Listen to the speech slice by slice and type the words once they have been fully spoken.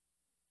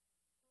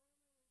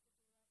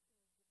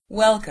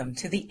Welcome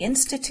to the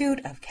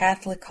Institute of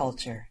Catholic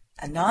Culture,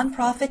 a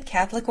nonprofit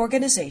Catholic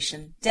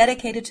organization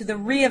dedicated to the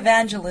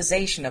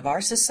re-evangelization of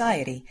our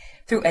society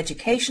through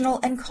educational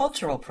and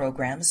cultural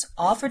programs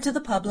offered to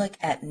the public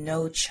at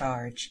no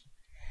charge.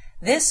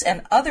 This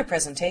and other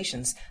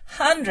presentations,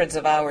 hundreds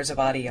of hours of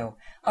audio,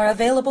 are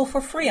available for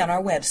free on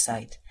our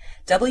website,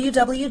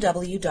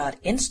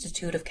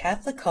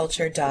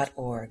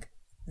 www.instituteofcatholicculture.org.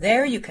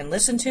 There you can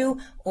listen to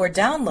or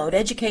download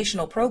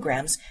educational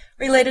programs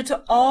related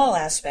to all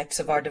aspects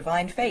of our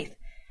divine faith,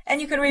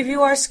 and you can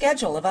review our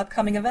schedule of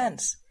upcoming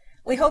events.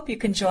 We hope you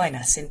can join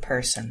us in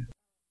person.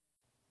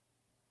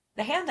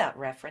 The handout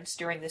reference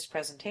during this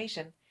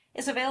presentation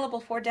is available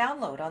for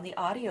download on the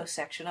audio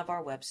section of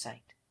our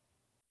website.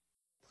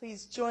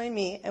 Please join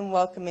me in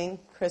welcoming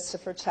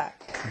Christopher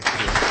Check.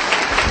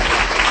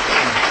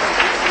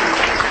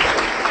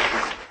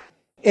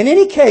 In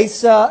any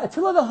case,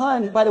 Attila the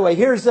Hun, by the way,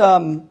 here's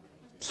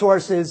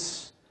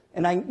sources,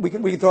 and we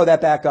can throw that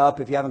back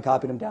up if you haven't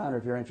copied them down or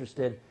if you're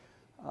interested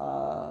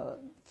for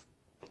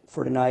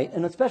tonight.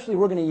 And especially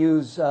we're going to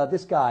use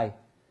this guy,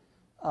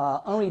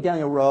 Henri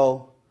Daniel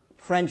Roux,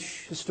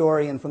 French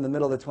historian from the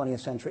middle of the 20th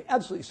century.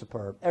 Absolutely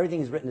superb. Everything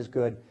he's written is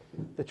good.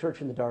 The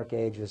Church in the Dark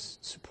Ages,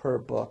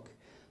 superb book.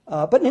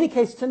 But in any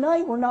case,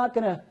 tonight we're not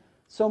going to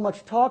so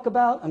much talk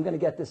about, I'm going to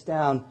get this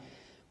down,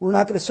 we're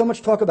not going to so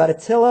much talk about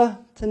Attila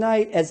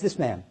tonight as this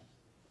man,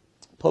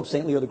 Pope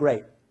St. Leo the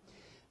Great.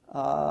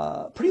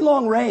 Pretty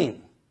long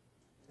reign,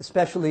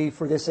 especially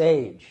for this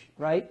age,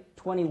 right?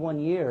 21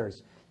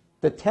 years.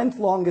 The 10th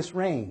longest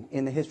reign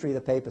in the history of the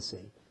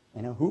papacy.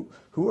 You know, who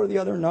are the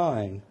other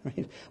 9?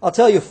 Right? I'll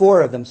tell you 4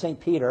 of them. St.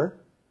 Peter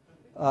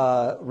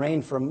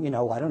reigned from,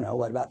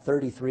 about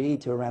 33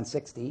 to around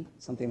 60,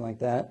 something like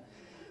that.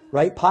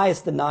 Right?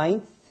 Pius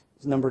IX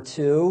is number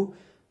 2.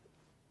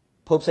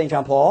 Pope St.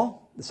 John Paul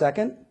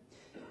II,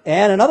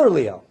 and another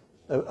Leo,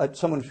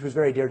 someone who was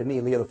very dear to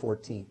me, Leo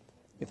XIV.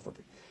 But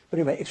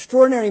anyway,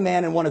 extraordinary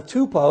man and one of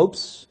 2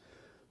 popes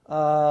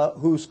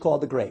who's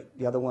called the Great.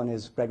 The other one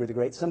is Gregory the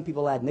Great. Some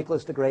people add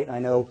Nicholas the Great. I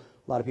know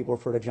a lot of people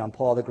refer to John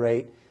Paul the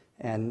Great,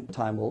 and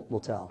time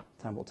will tell.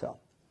 Time will tell.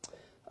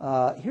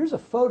 Here's a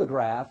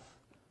photograph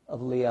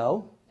of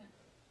Leo.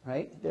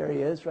 Right? There he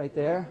is, right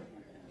there.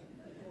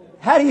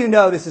 How do you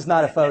know this is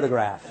not a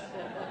photograph?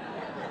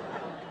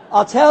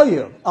 I'll tell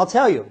you.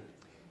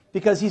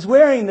 Because he's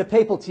wearing the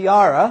papal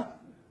tiara,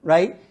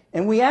 right?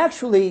 And we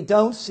actually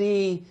don't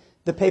see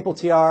the papal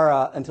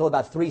tiara until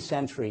about 3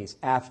 centuries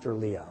after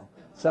Leo.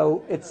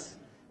 So it's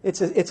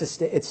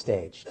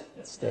staged.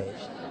 It's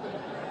staged.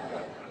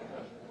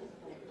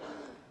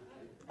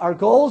 Our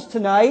goals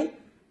tonight,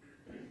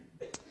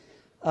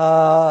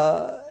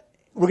 we're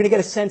going to get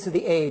a sense of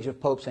the age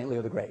of Pope St.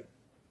 Leo the Great.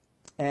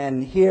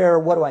 And here,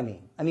 what do I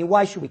mean? I mean,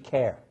 why should we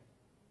care?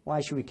 Why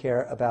should we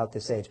care about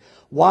this age?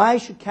 Why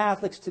should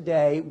Catholics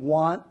today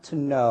want to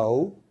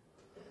know,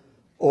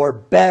 or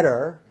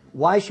better,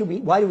 why do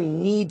we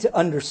need to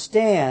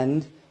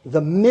understand the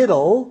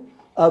middle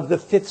of the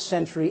 5th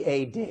century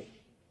A.D.?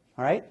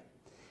 All right?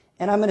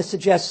 And I'm going to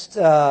suggest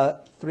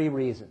 3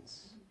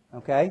 reasons.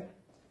 Okay?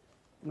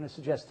 I'm going to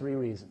suggest 3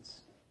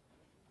 reasons.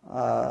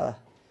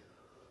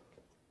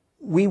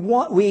 We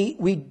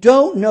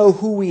don't know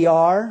who we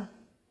are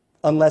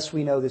unless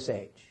we know this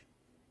age.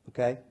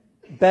 Okay?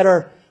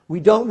 Better, we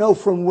don't know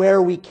from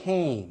where we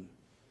came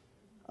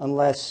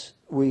unless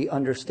we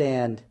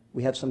understand,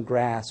 we have some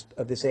grasp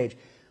of this age.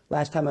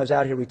 Last time I was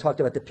out here, we talked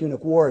about the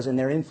Punic Wars and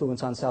their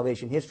influence on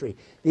salvation history.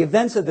 The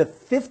events of the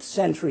 5th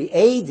century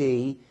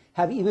A.D.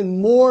 have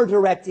even more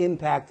direct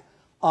impact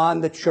on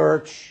the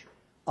church,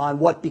 on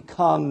what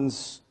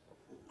becomes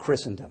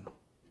Christendom.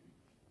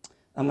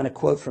 I'm going to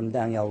quote from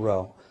Daniel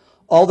Roux.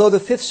 Although the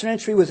 5th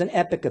century was an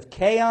epoch of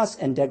chaos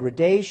and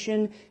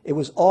degradation, it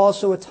was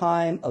also a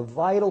time of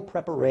vital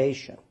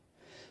preparation.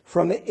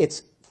 From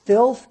its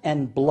filth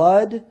and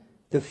blood,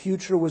 the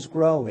future was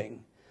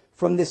growing.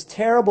 From this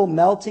terrible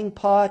melting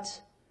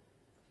pot,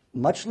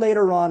 much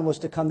later on was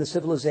to come the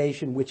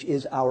civilization which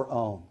is our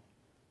own.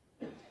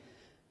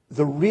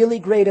 The really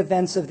great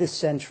events of this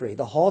century,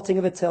 the halting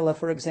of Attila,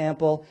 for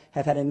example,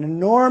 have had an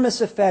enormous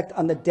effect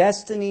on the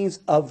destinies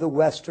of the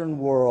Western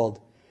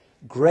world.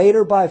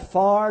 Greater by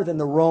far than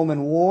the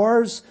Roman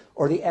wars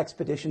or the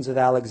expeditions of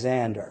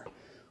Alexander.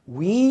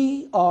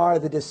 We are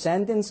the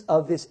descendants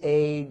of this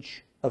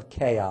age of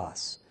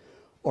chaos,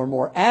 or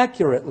more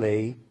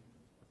accurately,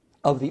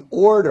 of the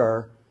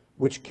order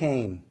which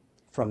came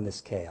from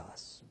this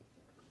chaos.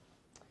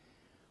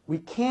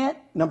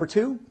 Number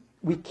 2,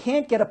 we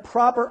can't get a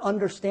proper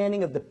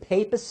understanding of the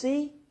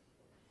papacy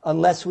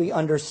unless we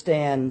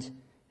understand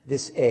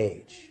this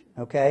age,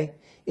 okay?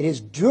 It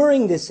is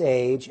during this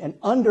age and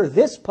under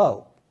this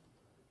Pope,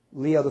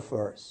 Leo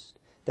I,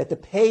 that the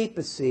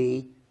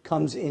papacy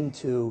comes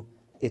into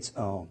its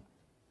own.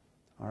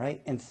 All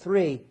right? And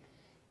 3,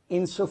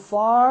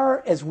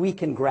 insofar as we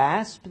can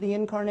grasp the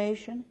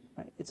Incarnation,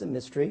 right, it's a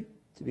mystery,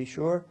 to be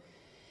sure,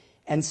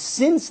 and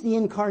since the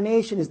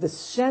Incarnation is the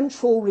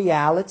central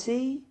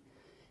reality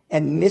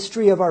and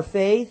mystery of our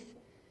faith,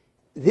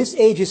 this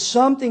age is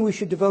something we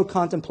should devote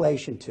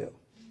contemplation to.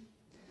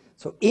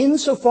 So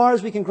insofar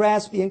as we can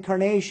grasp the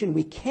incarnation,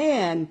 we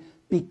can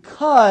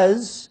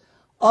because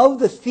of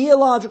the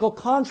theological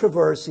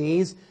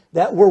controversies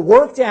that were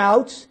worked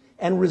out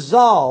and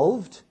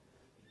resolved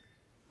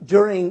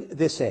during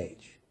this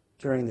age.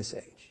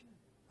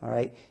 All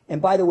right?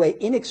 And by the way,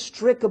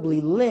 inextricably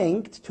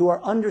linked to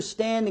our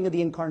understanding of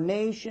the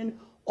incarnation,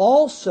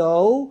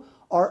 also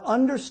our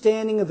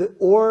understanding of the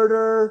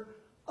order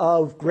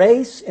of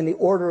grace and the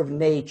order of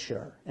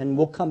nature. And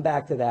we'll come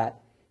back to that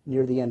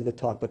near the end of the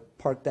talk, but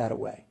park that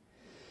away.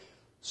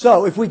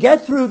 So if we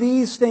get through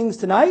these things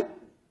tonight,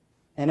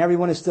 and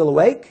everyone is still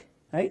awake,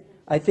 right?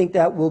 I think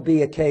that will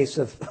be a case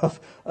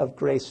of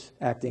grace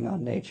acting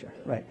on nature,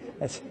 right?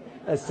 As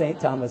St.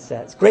 Thomas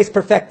says. Grace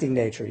perfecting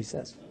nature, he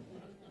says.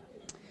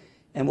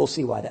 And we'll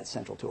see why that's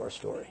central to our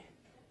story.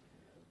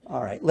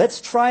 All right, let's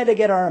try to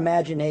get our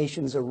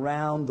imaginations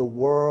around the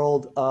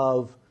world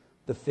of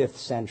the 5th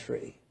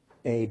century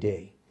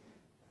AD.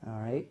 All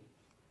right?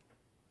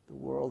 The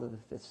world of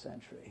the 5th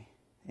century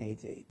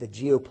AD. The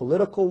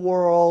geopolitical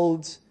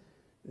world,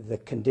 the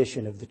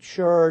condition of the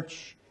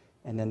church,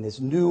 and then this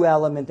new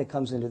element that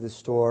comes into the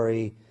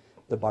story,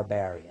 the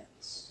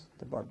barbarians.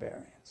 The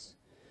barbarians.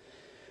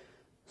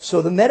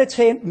 So the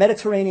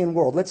Mediterranean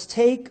world. Let's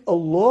take a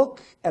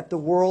look at the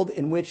world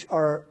in which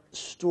our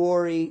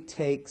story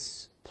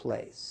takes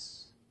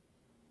place.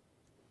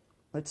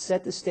 Let's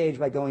set the stage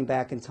by going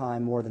back in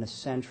time more than a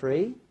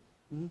century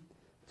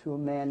to a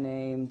man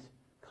named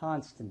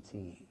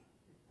Constantine.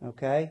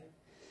 Okay?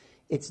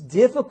 It's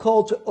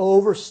difficult to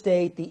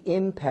overstate the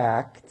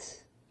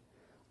impact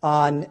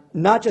on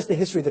not just the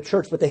history of the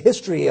church, but the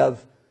history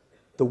of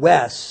the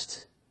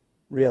West,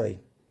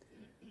 really,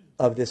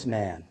 of this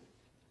man.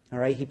 All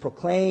right? He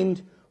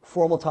proclaimed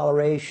formal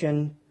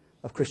toleration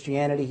of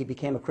Christianity. He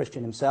became a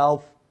Christian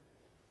himself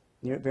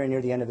very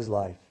near the end of his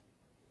life.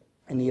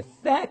 And the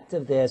effect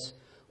of this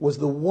was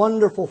the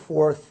wonderful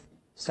 4th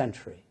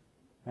century,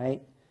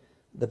 right?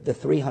 The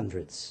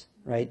 300s,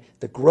 right?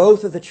 The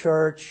growth of the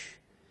church.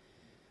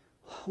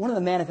 One of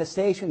the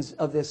manifestations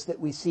of this that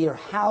we see are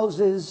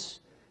houses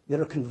that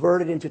are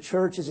converted into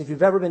churches. If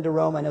you've ever been to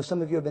Rome, I know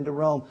some of you have been to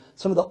Rome,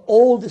 some of the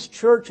oldest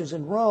churches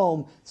in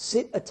Rome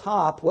sit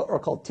atop what are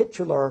called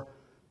titular,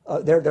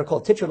 they're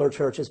called titular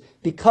churches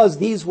because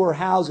these were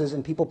houses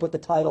and people put the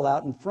title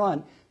out in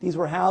front. These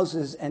were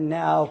houses, and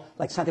now,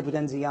 like Santa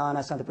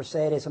Pudenziana, Santa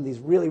Prassede, some of these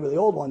really, really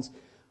old ones.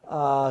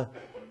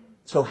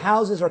 So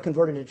houses are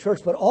converted into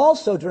church, but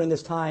also during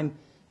this time,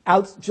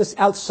 just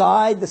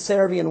outside the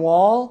Servian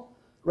wall,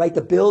 right,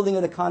 the building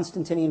of the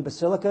Constantinian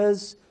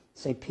basilicas,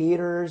 St.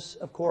 Peter's,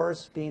 of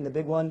course, being the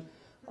big one.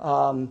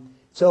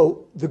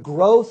 So the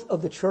growth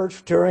of the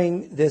church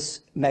during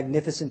this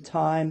magnificent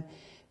time,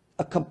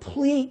 a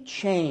complete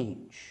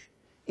change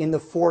in the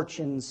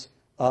fortunes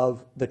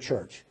of the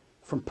church.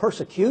 From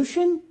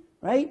persecution,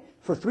 right,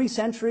 for 3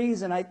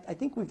 centuries, and I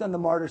think we've done the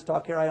martyrs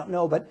talk here, I don't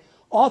know, but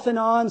off and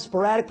on,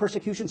 sporadic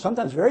persecution,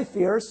 sometimes very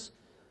fierce,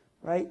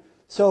 right?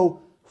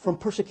 So from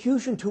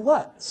persecution to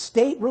what?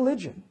 State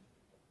religion.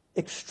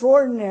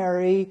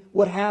 Extraordinary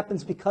what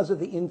happens because of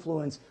the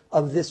influence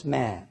of this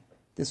man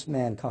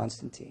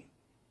Constantine.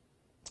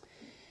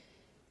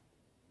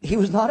 He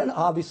was not an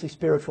obviously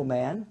spiritual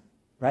man,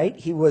 right?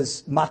 He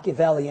was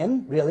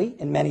Machiavellian, really,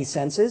 in many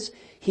senses.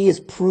 He is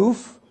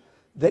proof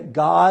that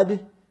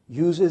God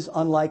uses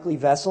unlikely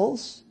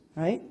vessels,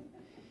 right?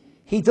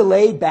 He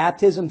delayed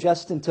baptism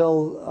just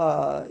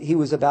until he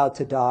was about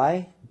to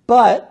die.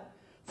 But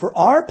for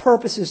our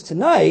purposes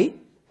tonight,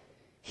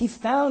 he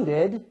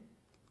founded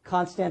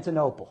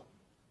Constantinople,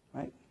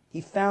 right?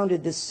 He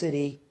founded this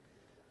city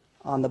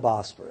on the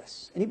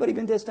Bosphorus. Anybody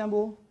been to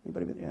Istanbul?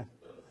 Anybody been? Yeah.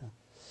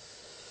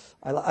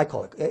 I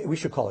call it. We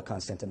should call it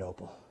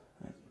Constantinople.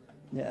 Right?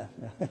 Yeah.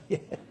 Yeah.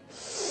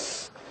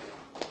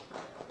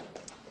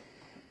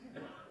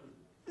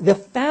 The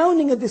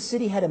founding of this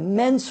city had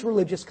immense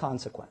religious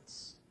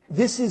consequence.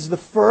 This is the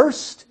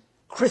first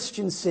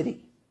Christian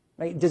city,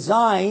 right?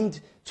 Designed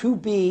to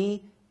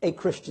be a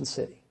Christian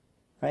city,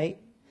 right?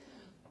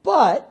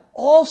 But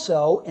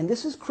also, and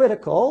this is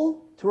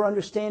critical to our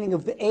understanding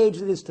of the age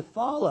that is to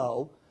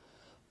follow,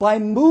 by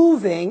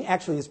moving,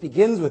 actually this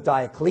begins with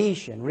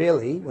Diocletian,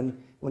 really,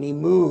 when he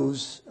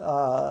moves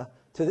when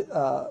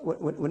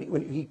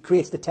he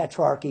creates the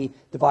Tetrarchy,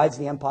 divides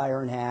the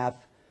empire in half,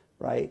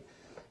 right?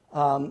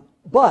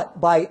 But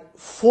by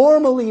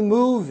formally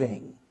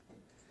moving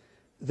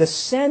the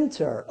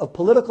center of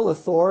political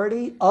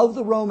authority of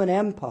the Roman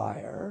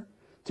Empire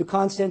to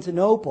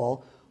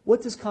Constantinople,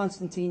 what does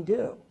Constantine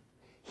do?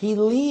 He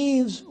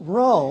leaves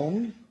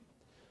Rome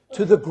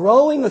to the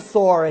growing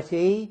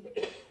authority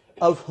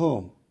of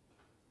whom?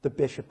 The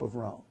Bishop of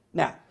Rome.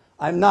 Now,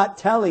 I'm not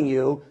telling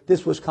you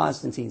this was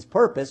Constantine's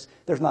purpose.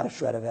 There's not a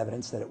shred of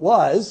evidence that it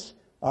was,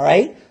 all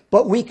right?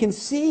 But we can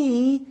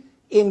see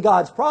in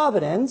God's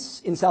providence,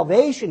 in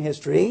salvation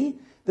history,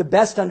 the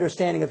best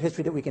understanding of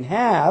history that we can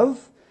have,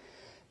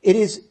 it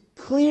is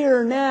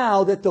clear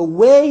now that the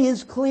way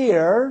is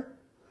clear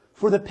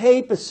for the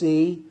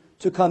papacy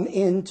to come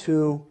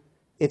into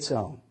its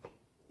own.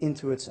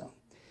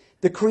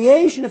 The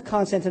creation of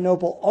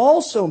Constantinople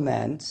also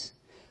meant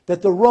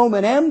that the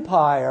Roman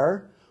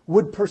Empire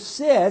would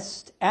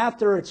persist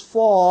after its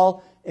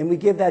fall, and we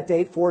give that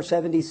date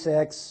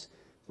 476,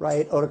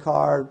 right?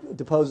 Ottokar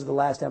deposes the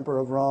last emperor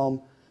of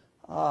Rome.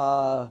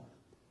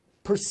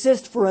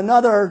 Persist for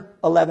another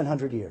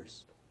 1,100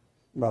 years,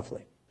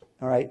 roughly.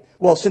 All right?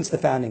 Well, since the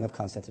founding of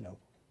Constantinople.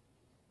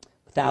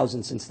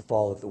 1,000 since the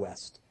fall of the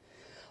West.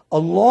 A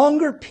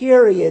longer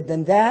period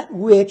than that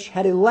which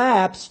had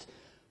elapsed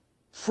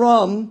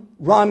from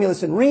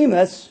Romulus and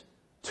Remus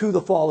to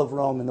the fall of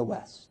Rome in the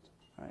West.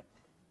 Right?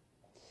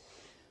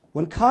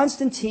 When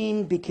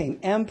Constantine became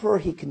emperor,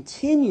 he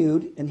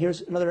continued, and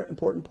here's another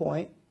important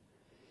point,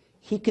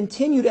 he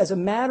continued as a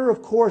matter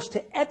of course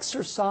to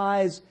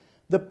exercise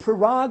the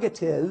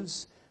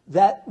prerogatives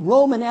that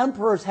Roman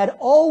emperors had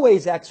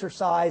always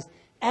exercised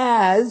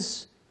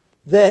as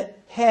the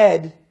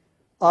head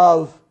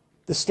of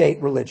the state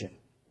religion.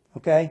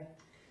 Okay?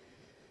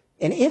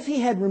 And if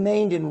he had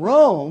remained in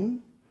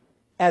Rome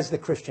as the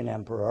Christian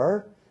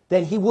emperor,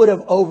 then he would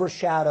have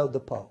overshadowed the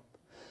Pope.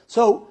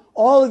 So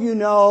all of you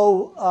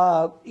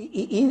know,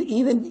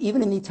 even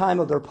in the time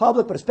of the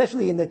Republic, but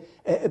especially in the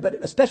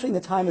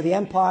time of the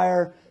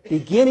Empire,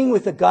 beginning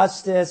with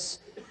Augustus,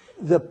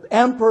 the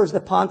emperors, the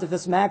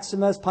Pontifex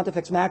Maximus,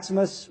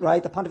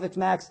 right? The Pontifex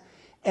Max,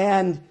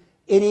 and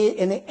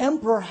the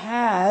emperor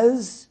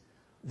has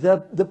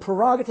the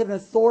prerogative and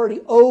authority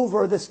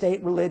over the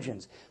state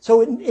religions.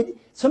 So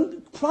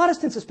some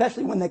Protestants,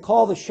 especially when they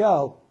call the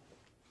show,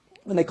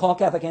 when they call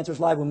Catholic Answers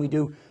Live, when we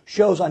do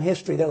shows on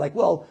history, they're like,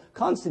 well,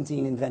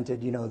 Constantine invented,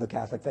 the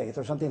Catholic faith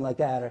or something like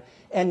that.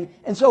 And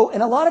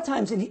a lot of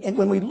times,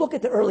 when we look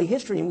at the early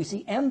history and we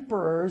see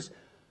emperors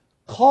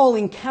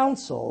calling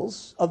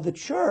councils of the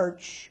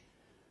church,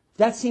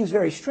 that seems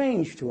very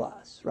strange to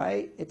us,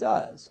 right? It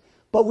does.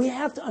 But we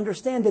have to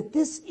understand that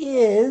this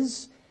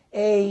is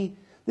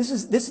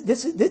the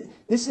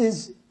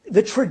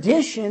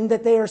tradition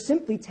that they are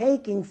simply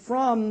taking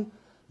from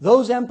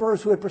those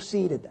emperors who had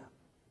preceded them.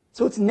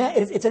 So it's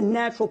a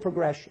natural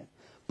progression.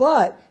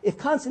 But if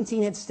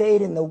Constantine had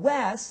stayed in the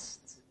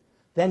West,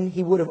 then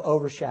he would have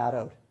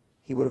overshadowed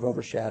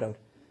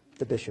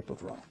the Bishop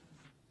of Rome.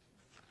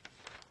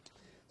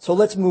 So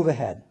let's move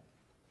ahead.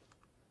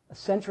 A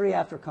century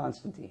after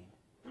Constantine.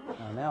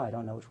 Now I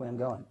don't know which way I'm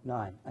going.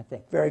 9, I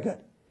think. Very good.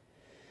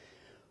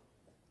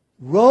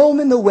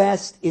 Rome in the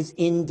West is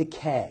in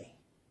decay.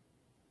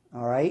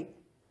 All right?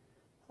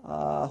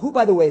 Who,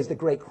 by the way, is the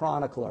great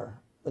chronicler?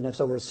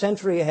 So we're a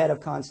century ahead of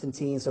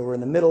Constantine, so we're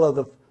in the middle of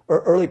the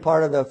early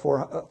part of the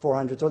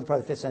 400s, early part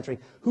of the 5th century.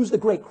 Who's the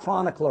great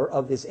chronicler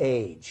of this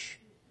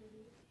age?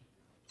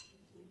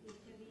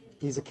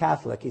 He's a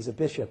Catholic. He's a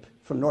bishop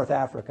from North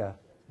Africa.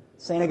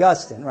 St.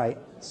 Augustine, right?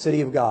 City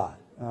of God.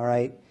 All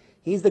right?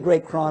 He's the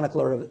great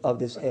chronicler of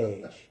this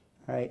age.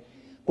 All right?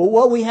 But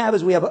what we have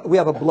is we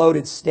have a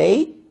bloated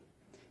state,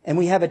 and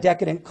we have a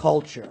decadent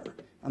culture.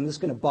 I'm just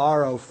going to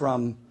borrow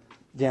from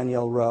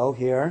Daniel Rowe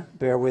here.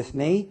 Bear with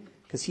me,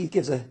 because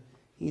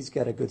he's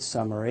got a good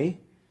summary.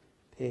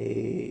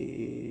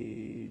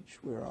 Page,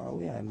 where are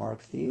we? I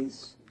marked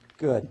these.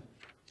 Good.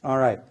 All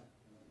right.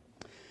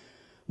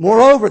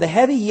 Moreover, the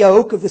heavy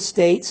yoke of the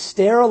state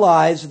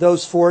sterilized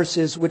those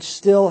forces which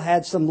still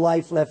had some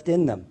life left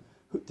in them.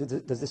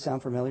 Does this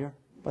sound familiar,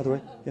 by the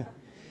way? Yeah.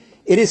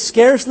 It is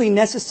scarcely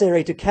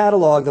necessary to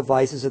catalog the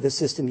vices of the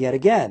system yet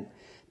again.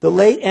 The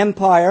late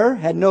empire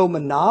had no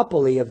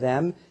monopoly of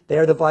them. They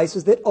are the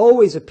vices that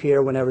always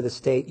appear whenever the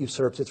state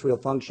usurps its real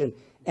function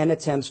and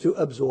attempts to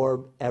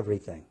absorb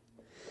everything.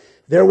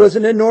 There was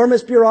an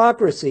enormous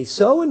bureaucracy,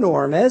 so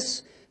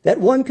enormous that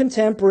one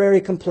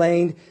contemporary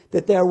complained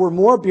that there were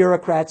more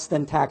bureaucrats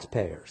than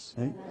taxpayers.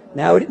 Right?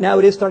 Now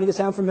it is starting to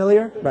sound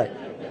familiar? Right.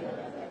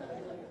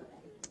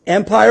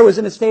 Empire was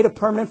in a state of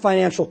permanent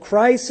financial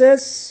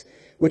crisis,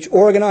 which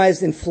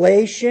organized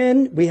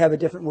inflation. We have a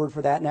different word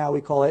for that now.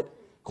 We call it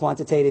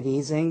quantitative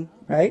easing,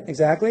 right?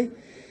 Exactly.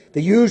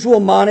 The usual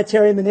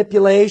monetary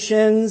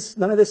manipulations.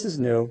 None of this is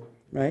new,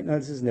 right? None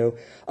of this is new.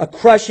 A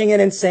crushing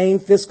and insane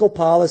fiscal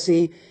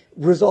policy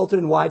resulted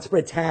in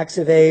widespread tax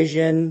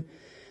evasion.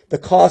 The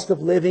cost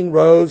of living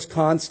rose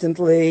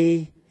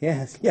constantly.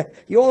 Yes, yeah.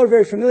 You all are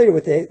very familiar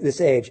with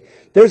this age.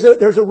 There's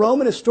a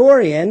Roman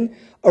historian,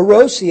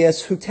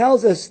 Orosius, who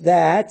tells us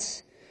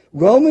that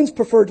Romans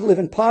preferred to live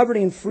in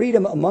poverty and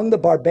freedom among the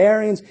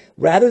barbarians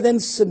rather than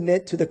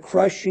submit to the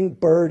crushing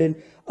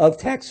burden of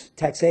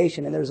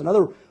taxation. And there's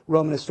another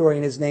Roman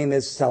historian, his name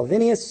is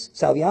Salvianus.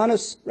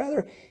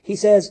 He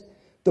says,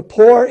 the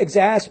poor,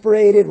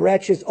 exasperated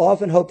wretches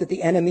often hoped that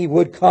the enemy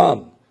would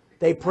come.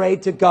 They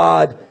prayed to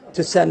God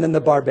to send them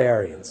the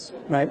barbarians,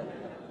 right?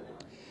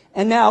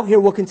 And now, here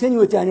we'll continue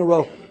with Daniel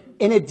Rowe.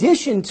 In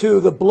addition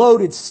to the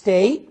bloated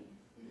state,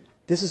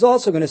 this is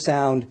also going to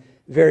sound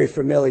very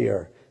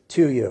familiar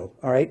to you,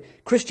 all right?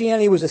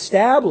 Christianity was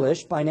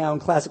established by now in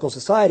classical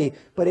society,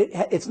 but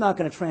it's not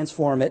going to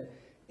transform it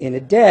in a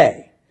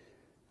day,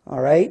 all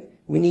right?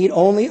 We need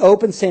only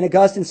open St.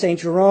 Augustine, St.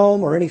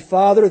 Jerome, or any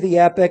father of the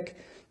epoch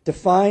to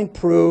find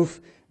proof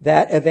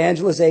that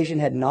evangelization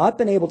had not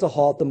been able to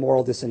halt the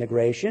moral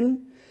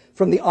disintegration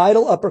from the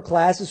idle upper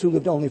classes who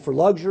lived only for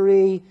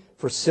luxury,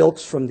 for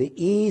silks from the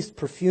East,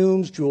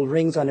 perfumes, jeweled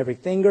rings on every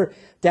finger,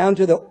 down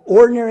to the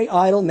ordinary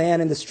idle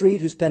man in the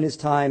street who spent his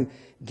time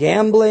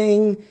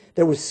gambling.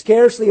 There was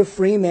scarcely a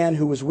free man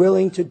who was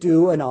willing to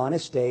do an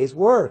honest day's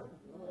work.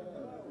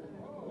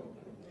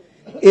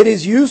 It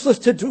is useless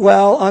to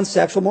dwell on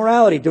sexual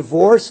morality.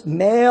 Divorce,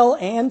 male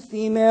and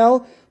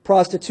female,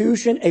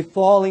 prostitution, a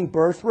falling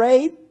birth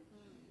rate,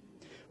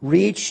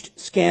 reached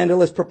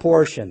scandalous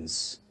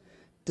proportions.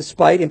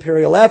 Despite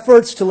imperial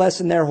efforts to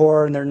lessen their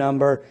horror and their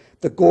number,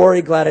 the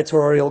gory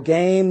gladiatorial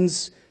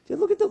games.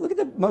 Look at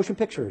the motion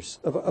pictures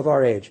of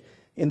our age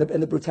and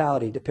the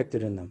brutality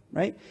depicted in them,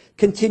 right?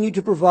 Continue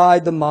to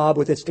provide the mob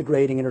with its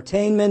degrading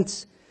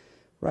entertainment,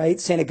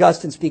 right? St.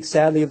 Augustine speaks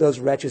sadly of those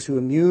wretches who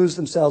amuse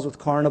themselves with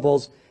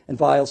carnivals and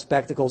vile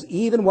spectacles,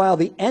 even while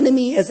the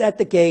enemy is at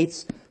the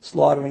gates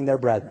slaughtering their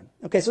brethren.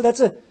 Okay, so that's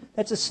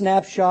a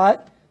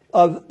snapshot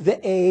of the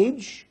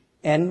age,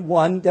 and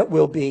one that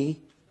will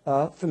be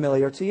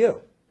familiar to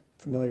you.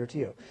 Familiar to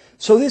you.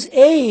 So this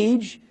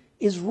age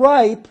is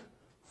ripe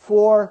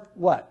for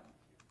what?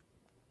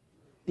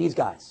 These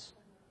guys.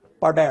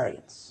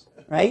 Barbarians,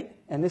 right?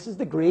 And this is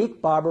the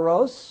Greek,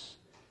 barbaros,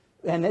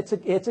 and it's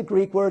a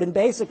Greek word, and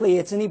basically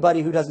it's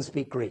anybody who doesn't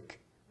speak Greek,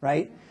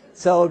 right?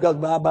 So it goes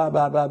blah blah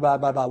blah blah blah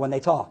blah blah when they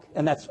talk,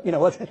 and that's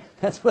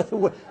that's what the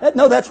word.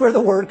 No, that's where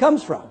the word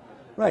comes from,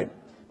 right?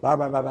 Blah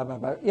blah blah blah blah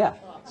blah. Yeah.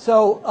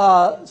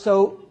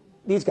 So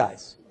these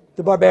guys,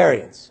 the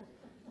barbarians.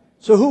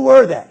 So who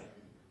were they?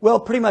 Well,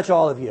 pretty much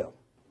all of you,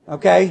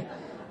 okay?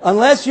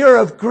 Unless you're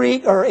of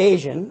Greek or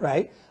Asian,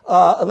 right?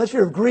 Unless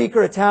you're of Greek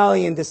or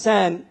Italian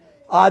descent,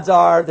 odds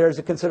are there's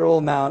a considerable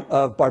amount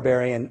of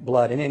barbarian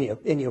blood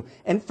in you.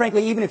 And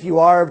frankly, even if you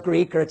are of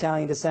Greek or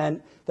Italian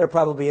descent, there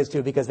probably is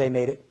too, because they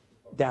made it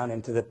down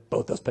into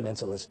both those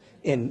peninsulas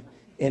in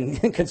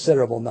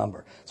considerable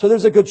number. So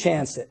there's a good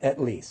chance at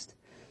least.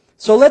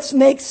 So let's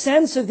make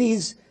sense of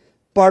these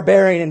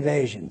barbarian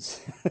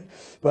invasions.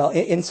 Well,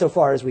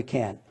 insofar as we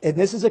can. And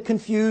this is a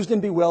confused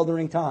and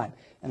bewildering time.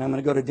 And I'm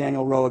going to go to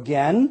Daniel Rowe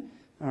again.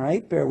 All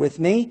right, bear with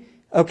me.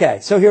 Okay,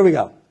 so here we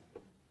go.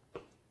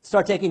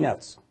 Start taking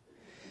notes.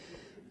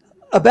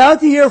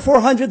 About the year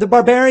 400, the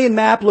barbarian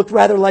map looked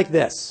rather like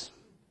this.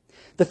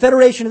 The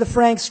Federation of the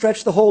Franks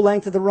stretched the whole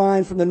length of the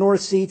Rhine from the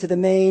North Sea to the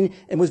Main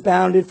and was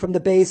bounded from the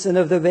basin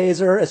of the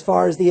Weser as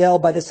far as the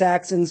Elbe by the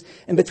Saxons,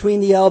 and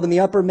between the Elbe and the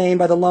upper Main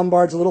by the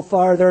Lombards. A little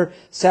farther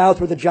south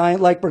were the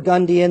giant-like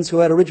Burgundians who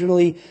had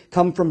originally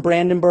come from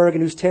Brandenburg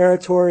and whose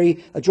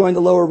territory adjoined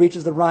the lower reaches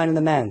of the Rhine and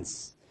the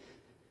Mains.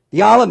 The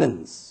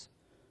Alamans,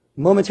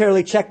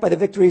 momentarily checked by the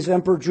victories of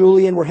Emperor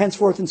Julian, were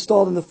henceforth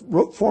installed in the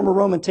former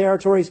Roman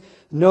territories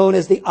known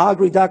as the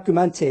Agri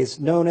Documentes,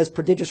 known as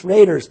prodigious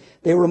raiders.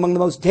 They were among the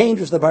most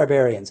dangerous of the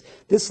barbarians.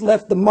 This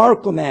left the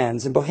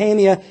Markomans in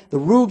Bohemia, the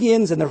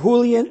Rugians and the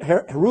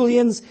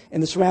Herulians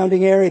in the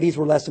surrounding area. These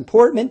were less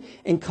important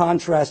in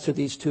contrast to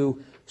these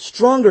two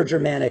stronger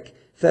Germanic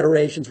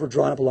federations were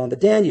drawn up along the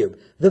Danube.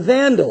 The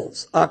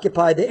Vandals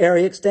occupied the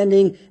area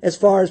extending as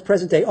far as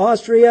present-day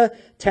Austria.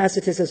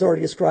 Tacitus has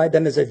already described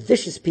them as a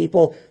vicious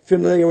people,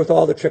 familiar with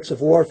all the tricks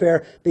of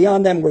warfare.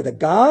 Beyond them were the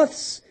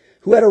Goths,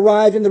 who had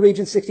arrived in the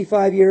region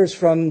 65 years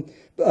from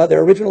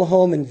their original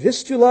home in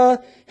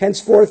Vistula.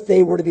 Henceforth,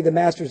 they were to be the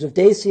masters of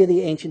Dacia,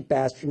 the ancient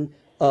bastion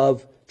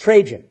of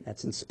Trajan.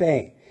 That's in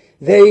Spain.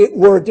 They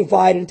were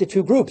divided into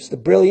two groups, the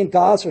brilliant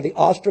Goths, or the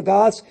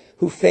Ostrogoths,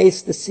 who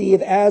faced the Sea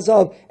of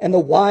Azov, and the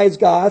wise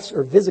Goths,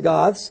 or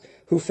Visigoths,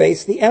 who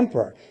faced the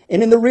emperor.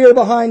 And in the rear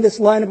behind this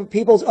lineup of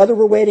peoples, others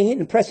were waiting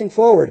and pressing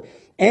forward.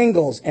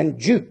 Angles and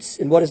Jutes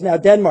in what is now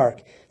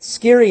Denmark,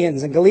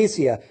 Styrians in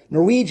Galicia,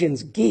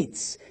 Norwegians,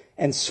 Geats,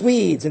 and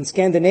Swedes in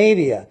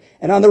Scandinavia.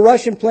 And on the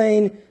Russian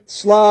plain,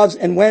 Slavs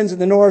and Wends in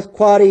the north,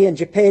 Quadi and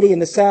Gepidae in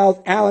the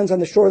south, Alans on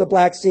the shore of the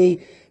Black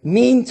Sea.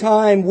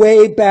 Meantime,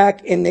 way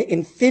back in the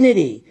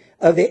infinity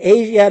of the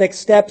Asiatic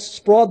steppes,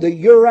 sprawled the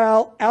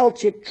Ural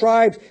Alchik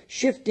tribes,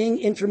 shifting,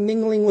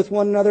 intermingling with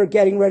one another,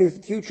 getting ready for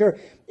the future.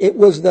 It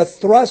was the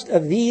thrust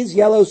of these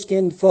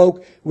yellow-skinned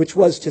folk which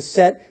was to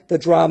set the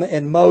drama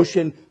in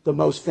motion. The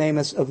most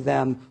famous of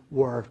them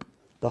were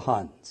the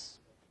Huns.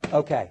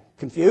 Okay,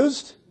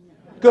 confused?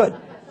 Good.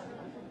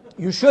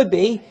 You should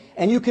be,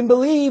 and you can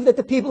believe that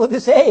the people of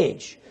this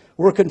age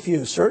were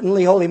confused.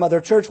 Certainly Holy Mother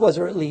Church was,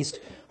 or at least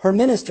her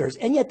ministers.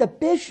 And yet the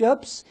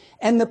bishops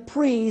and the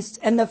priests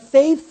and the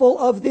faithful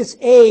of this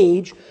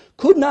age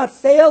could not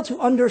fail to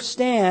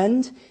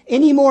understand,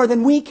 any more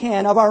than we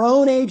can of our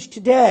own age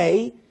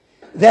today,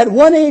 that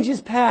one age is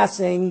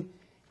passing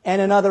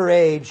and another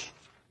age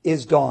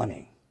is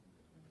dawning.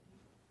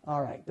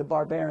 All right, the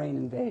barbarian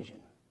invasion.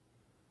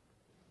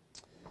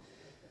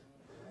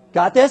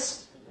 Got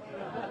this?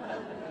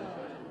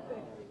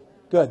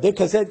 Good,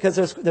 because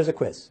there's a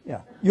quiz.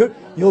 Yeah,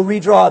 you'll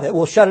redraw that.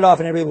 We'll shut it off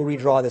and everybody will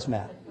redraw this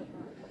map.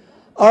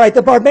 All right,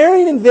 the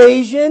barbarian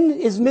invasion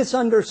is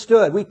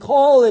misunderstood. We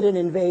call it an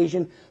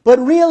invasion, but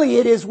really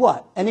it is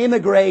what? An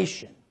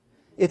immigration.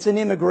 It's an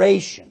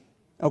immigration,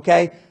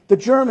 okay? The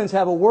Germans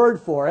have a word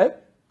for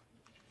it.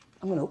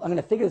 I'm going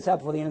to figure this out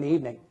before the end of the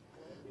evening.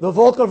 The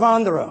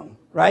Volkerwanderung,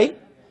 right?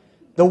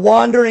 The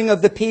wandering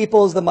of the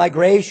peoples, the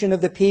migration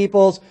of the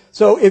peoples.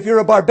 So if you're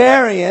a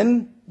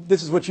barbarian,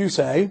 this is what you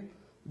say,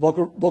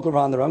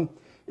 Volkerwanderung.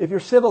 If you're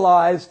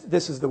civilized,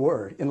 this is the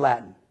word in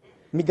Latin.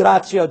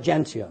 Migratio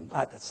gentium.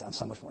 That sounds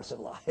so much more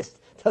civilized,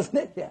 doesn't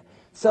it? Yeah.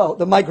 So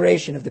the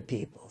migration of the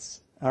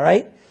peoples. All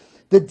right?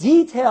 The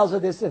details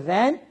of this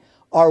event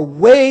are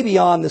way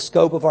beyond the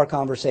scope of our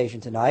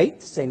conversation tonight,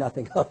 to say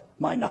nothing of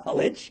my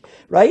knowledge,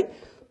 right?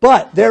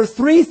 But there are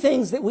three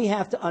things that we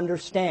have to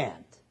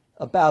understand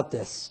about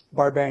this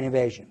barbarian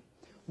invasion.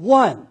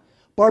 One,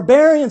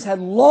 barbarians had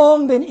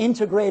long been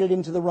integrated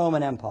into the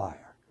Roman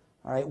Empire,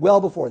 all right,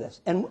 well before this.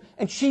 And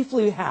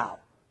chiefly how?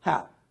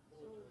 How?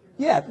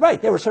 Yeah,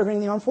 right, they were serving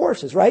in the armed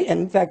forces, right?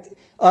 And in fact,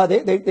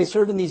 they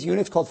served in these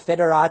units called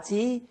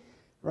foederati,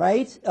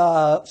 right?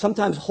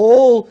 Sometimes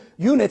whole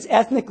units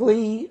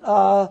ethnically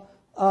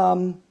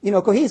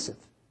cohesive,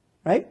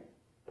 right?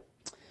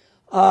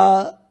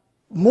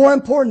 More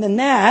important than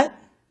that,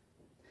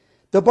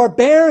 the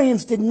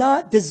barbarians did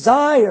not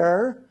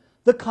desire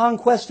the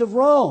conquest of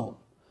Rome.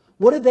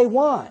 What did they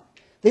want?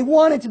 They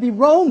wanted to be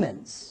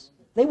Romans.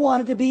 They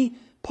wanted to be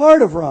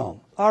part of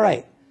Rome. All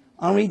right,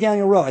 Henri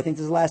Daniel Rowe. I think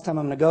this is the last time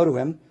I'm going to go to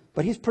him,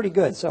 but he's pretty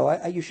good,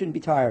 so you shouldn't be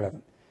tired of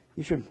him.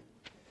 You should,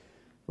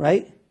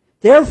 right?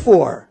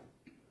 Therefore,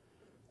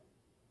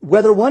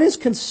 whether one is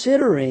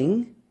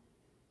considering,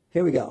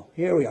 here we go.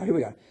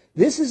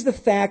 This is the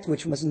fact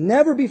which must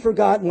never be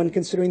forgotten when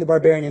considering the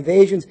barbarian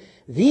invasions.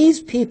 These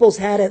peoples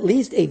had at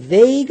least a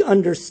vague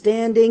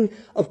understanding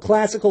of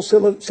classical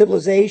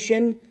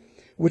civilization,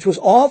 which was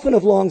often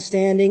of long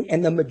standing,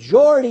 and the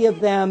majority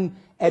of them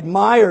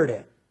admired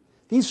it.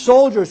 These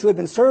soldiers who had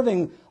been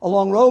serving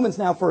along Romans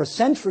now for a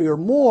century or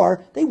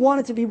more, they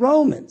wanted to be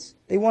Romans.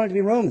 They wanted to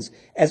be Romans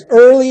as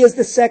early as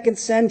the 2nd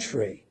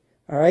century.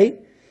 All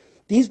right?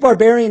 These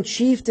barbarian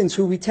chieftains,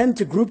 who we tend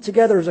to group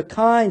together as a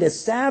kind, as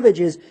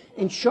savages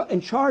in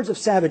charge of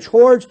savage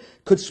hordes,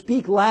 could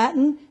speak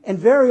Latin and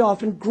very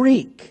often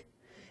Greek,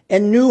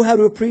 and knew how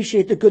to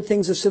appreciate the good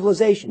things of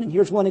civilization. And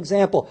here's one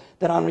example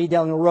that Henri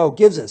Daniel Rowe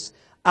gives us.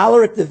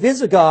 Alaric the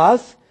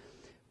Visigoth,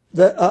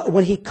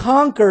 when he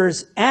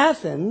conquers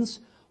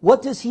Athens,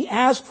 what does he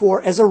ask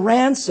for as a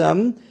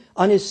ransom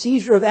on his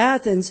seizure of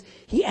Athens?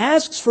 He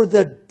asks for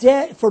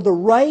the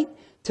right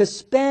to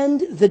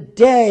spend the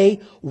day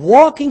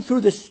walking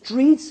through the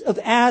streets of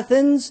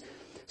Athens,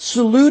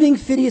 saluting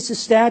Phidias'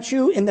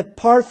 statue in the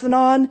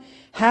Parthenon,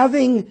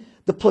 having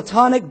the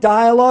Platonic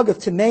dialogue of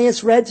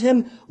Timaeus read to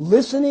him,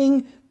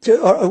 listening to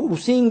or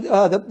seeing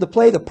the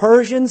play The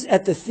Persians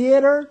at the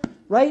theater,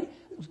 right?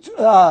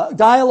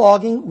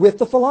 Dialoguing with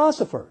the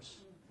philosophers.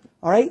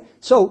 All right?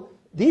 So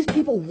these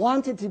people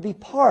wanted to be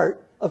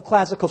part of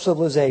classical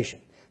civilization.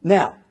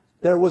 Now,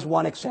 there was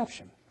one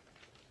exception.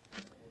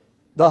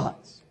 The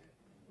Huns.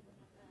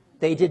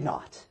 They did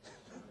not.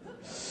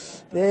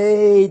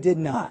 They did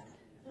not,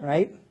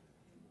 right?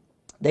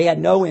 They had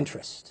no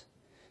interest.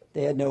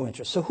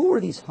 So who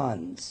were these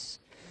Huns?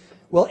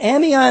 Well,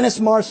 Ammianus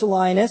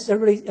Marcellinus,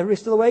 everybody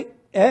still awake?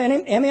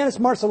 Ammianus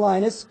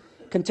Marcellinus,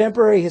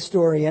 contemporary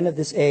historian of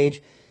this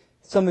age.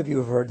 Some of you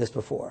have heard this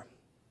before.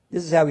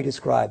 This is how he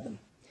described them.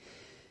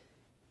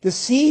 The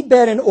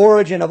seedbed and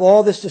origin of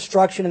all this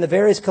destruction and the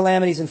various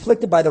calamities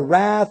inflicted by the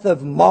wrath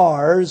of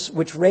Mars,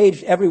 which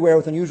raged everywhere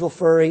with unusual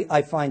fury,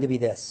 I find to be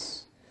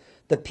this.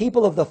 The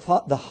people of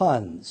the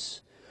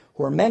Huns,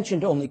 who are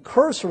mentioned only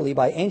cursorily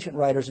by ancient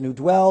writers and who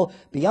dwell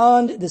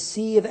beyond the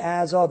Sea of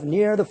Azov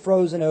near the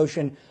frozen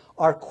ocean,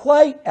 are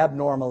quite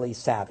abnormally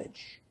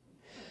savage.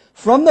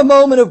 From the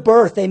moment of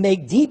birth, they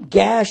make deep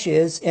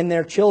gashes in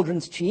their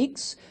children's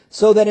cheeks,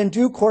 so that in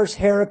due course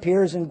hair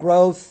appears in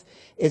growth,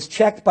 is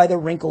checked by the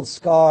wrinkled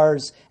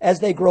scars.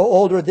 As they grow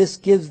older, this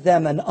gives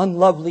them an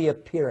unlovely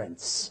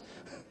appearance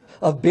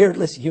of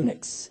beardless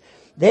eunuchs.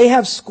 They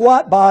have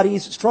squat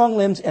bodies, strong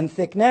limbs, and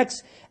thick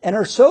necks, and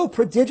are so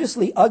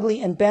prodigiously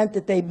ugly and bent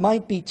that they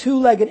might be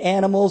two-legged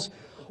animals,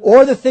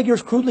 or the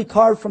figures crudely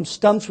carved from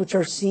stumps which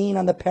are seen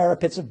on the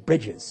parapets of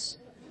bridges.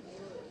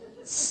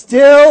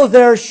 Still,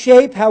 their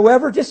shape,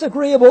 however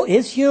disagreeable,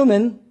 is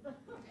human.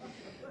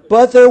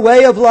 But their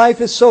way of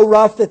life is so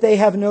rough that they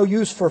have no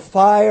use for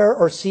fire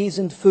or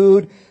seasoned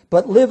food,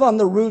 but live on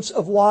the roots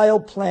of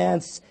wild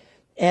plants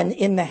and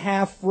in the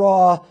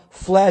half-raw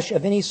flesh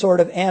of any sort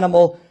of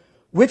animal,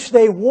 which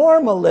they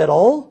warm a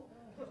little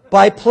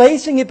by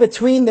placing it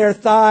between their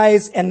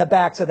thighs and the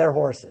backs of their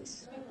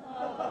horses.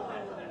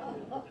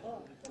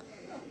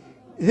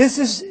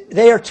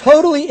 They are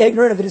totally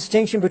ignorant of the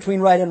distinction between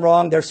right and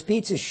wrong. Their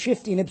speech is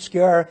shifty and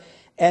obscure,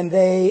 and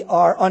they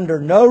are under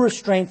no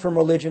restraint from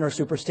religion or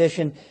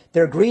superstition.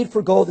 Their greed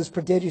for gold is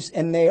prodigious,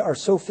 and they are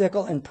so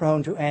fickle and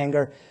prone to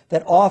anger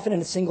that often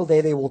in a single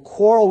day they will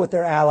quarrel with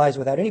their allies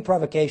without any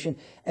provocation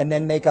and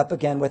then make up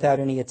again without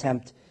any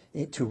attempt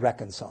to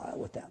reconcile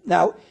with them.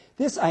 Now,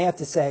 this, I have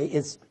to say,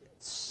 is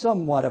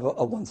somewhat of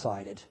a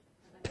one-sided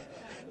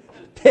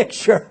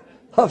picture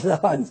of the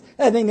Huns.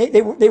 I mean,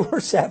 they were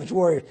savage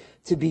warriors,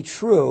 to be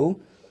true,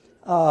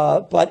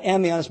 but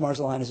Ammianus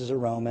Marcellinus is a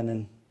Roman,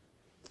 and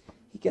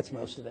gets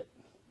most of it.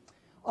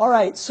 All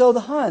right, so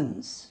the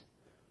Huns,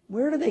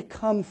 where do they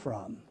come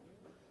from?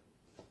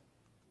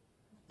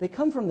 They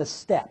come from the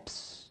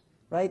steppes,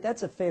 right?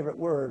 That's a favorite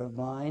word of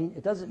mine.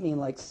 It doesn't mean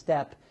like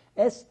steppe,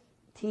 S-T-E-P-P-S.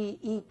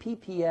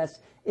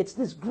 It's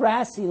this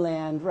grassy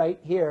land right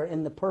here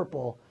in the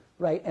purple,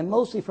 right? And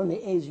mostly from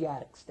the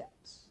Asiatic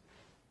steppes.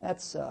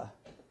 That's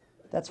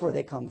where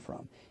they come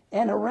from.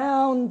 And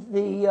around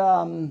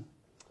the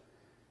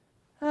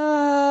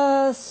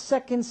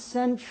second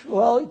century,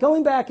 well,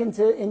 going back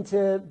into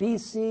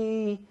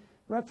BC,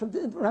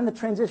 around the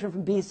transition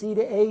from BC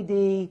to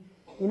AD,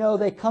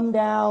 they come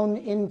down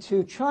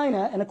into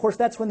China, and of course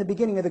that's when the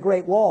beginning of the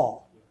Great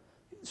Wall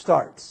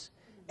starts.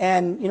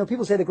 And,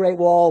 people say the Great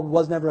Wall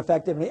was never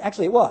effective, and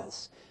actually it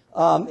was.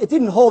 It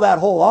didn't hold out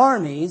whole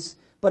armies,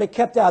 but it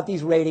kept out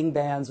these raiding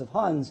bands of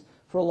Huns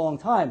for a long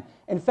time.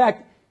 In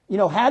fact,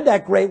 had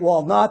that Great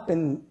Wall not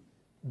been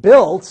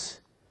built,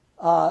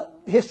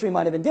 history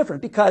might have been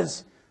different,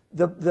 because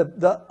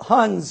the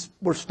Huns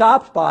were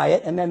stopped by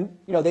it, and then,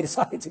 they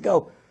decided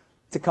to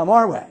come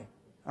our way.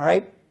 All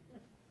right?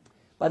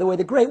 By the way,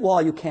 the Great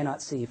Wall you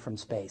cannot see from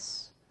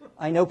space.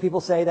 I know people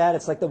say that.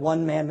 It's like the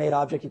one man-made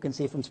object you can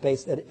see from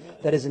space.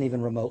 That isn't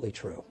even remotely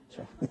true.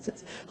 So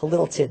it's a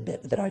little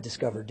tidbit that I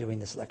discovered doing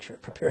this lecture,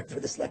 preparing for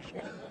this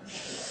lecture.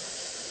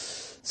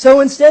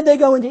 So instead they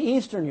go into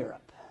Eastern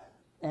Europe,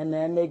 and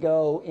then they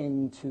go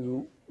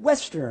into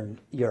Western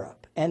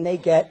Europe, and they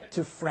get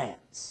to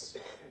France.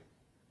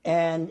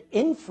 And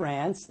in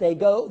France,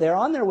 they're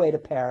on their way to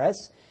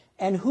Paris,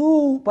 and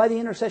who, by the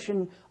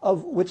intercession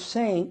of which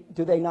saint,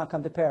 do they not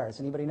come to Paris?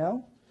 Anybody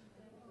know?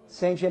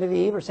 Saint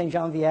Genevieve or Saint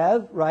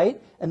Genevieve,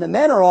 right? And the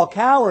men are all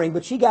cowering,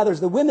 but she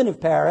gathers the women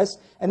of Paris,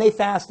 and they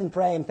fast and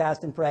pray and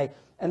fast and pray,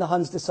 and the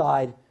Huns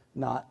decide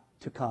not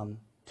to come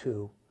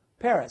to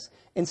Paris.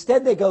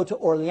 Instead, they go to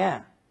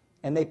Orleans,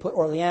 and they put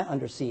Orleans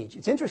under siege.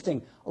 It's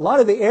interesting. A lot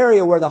of the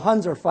area where the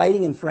Huns are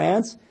fighting in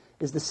France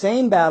is the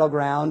same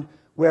battleground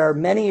where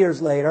many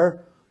years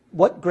later,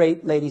 what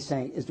great lady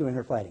saint is doing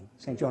her fighting?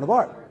 Saint Joan of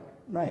Arc.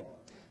 Right.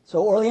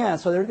 So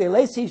Orleans. So they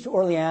lay siege to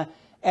Orleans.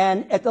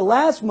 And at the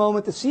last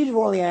moment, the siege of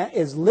Orleans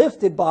is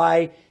lifted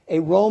by a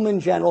Roman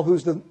general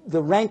who's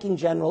the ranking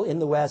general in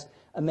the West,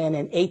 a man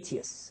named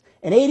Aetius.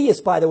 And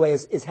Aetius, by the way,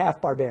 is half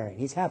barbarian.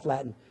 He's half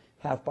Latin,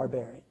 half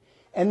barbarian.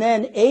 And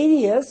then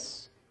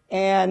Aetius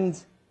and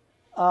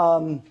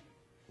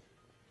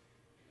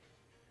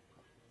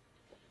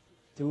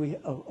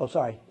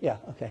sorry. Yeah,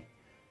 okay.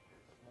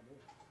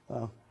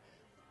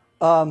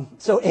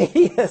 So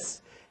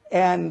Aetius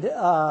and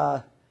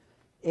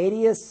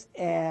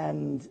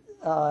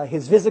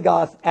his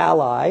Visigoth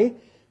ally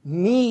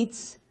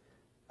meet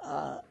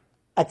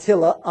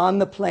Attila on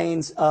the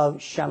plains of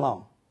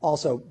Chalons,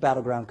 also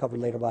battleground covered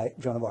later by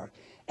Joan of Arc.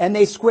 And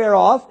they square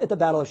off at the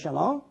Battle of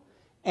Chalons,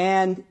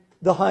 and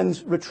the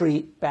Huns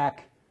retreat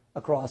back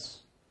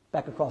across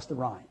the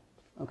Rhine.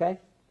 Okay?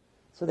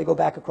 So they go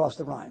back across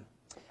the Rhine.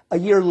 A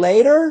year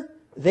later,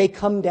 they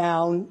come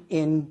down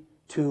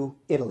into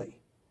Italy.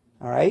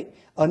 All right?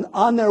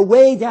 On their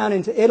way down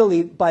into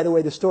Italy, by the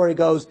way, the story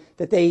goes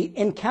that they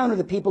encounter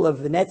the people of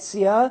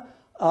Venezia,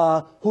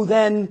 who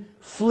then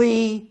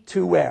flee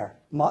to where?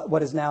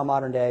 What is now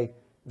modern-day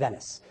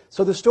Venice.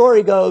 So the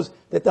story goes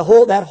that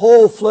that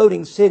whole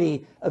floating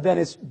city of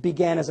Venice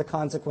began as a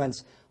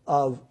consequence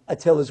of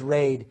Attila's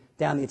raid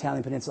down the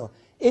Italian peninsula.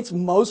 It's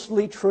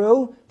mostly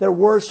true. There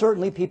were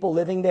certainly people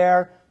living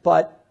there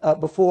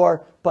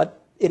before,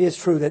 but it is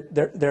true that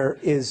there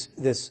is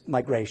this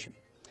migration.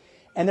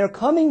 And they're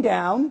coming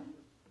down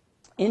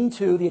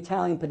into the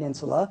Italian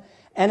peninsula,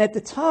 and at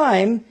the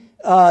time,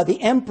 the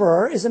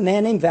emperor is a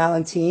man named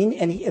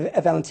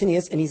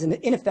Valentinius, and he's an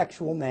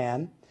ineffectual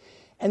man.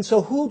 And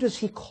so who does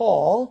he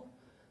call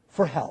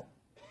for help?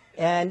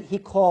 And he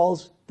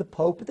calls the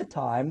Pope at the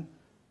time,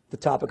 the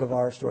topic of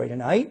our story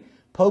tonight,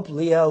 Pope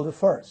Leo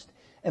I.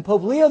 And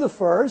Pope Leo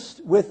I,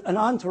 with an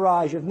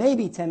entourage of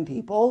maybe 10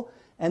 people,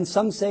 and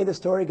some say the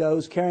story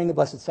goes carrying the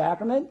Blessed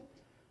Sacrament,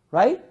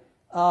 right?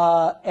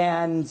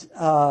 And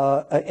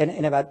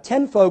about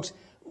 10 folks,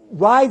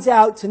 rides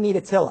out to meet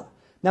Attila.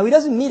 Now, he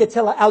doesn't meet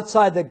Attila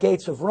outside the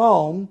gates of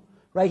Rome,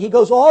 right? He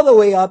goes all the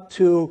way up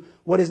to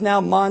what is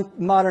now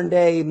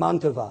modern-day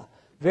Mantova,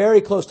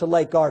 very close to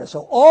Lake Garda,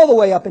 so all the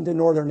way up into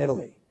northern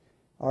Italy,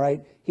 all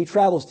right? He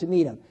travels to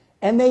meet him.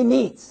 And they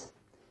meet.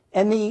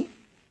 And the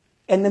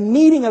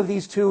meeting of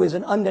these two is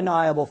an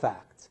undeniable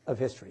fact of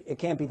history. It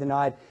can't be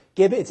denied.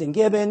 It's in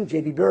Gibbon.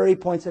 J.B. Bury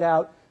points it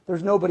out.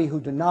 There's nobody who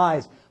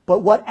denies. But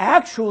what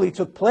actually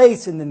took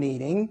place in the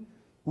meeting,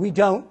 we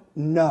don't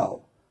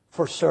know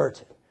for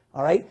certain.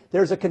 All right?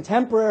 There's a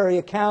contemporary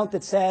account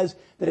that says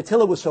that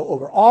Attila was so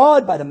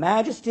overawed by the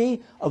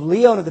majesty of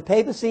Leo and of the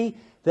papacy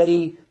that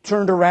he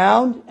turned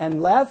around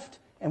and left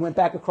and went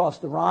back across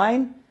the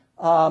Rhine.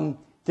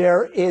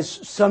 There is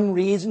some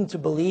reason to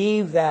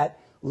believe that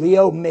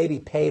Leo maybe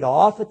paid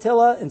off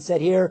Attila and said,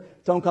 here,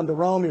 don't come to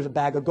Rome, here's a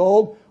bag of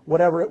gold,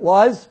 whatever it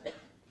was.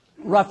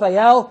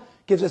 Raphael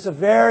gives us a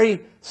very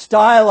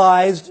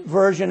stylized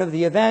version of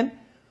the event.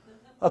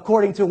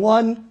 According to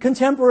one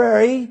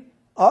contemporary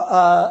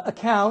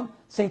account,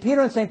 St.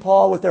 Peter and St.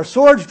 Paul, with their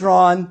swords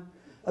drawn,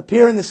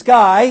 appear in the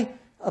sky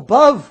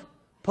above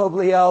Pope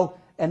Leo,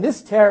 and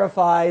this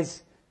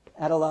terrifies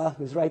Attila,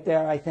 who's right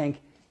there, I think,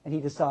 and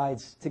he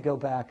decides to go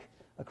back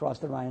across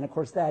the Rhine. And of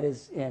course, that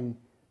is in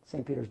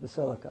St. Peter's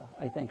Basilica,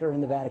 I think, or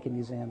in the Vatican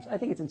Museums. I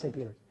think it's in St.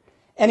 Peter's.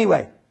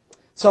 Anyway,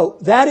 so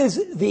that is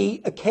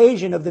the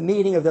occasion of the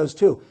meeting of those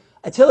two.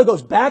 Attila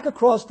goes back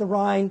across the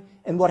Rhine,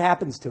 and what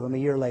happens to him a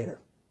year later?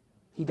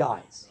 He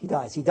dies. He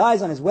dies. He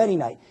dies on his wedding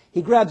night.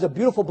 He grabs a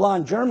beautiful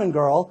blonde German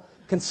girl,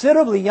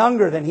 considerably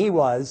younger than he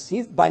was.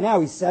 By now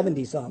he's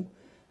 70-some,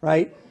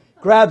 right?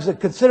 Grabs a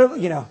considerable,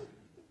 yeah,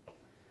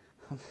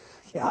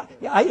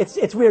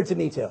 it's weird to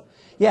me too.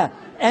 Yeah,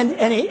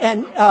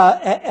 and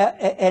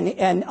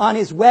on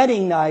his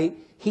wedding night,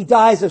 he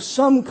dies of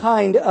some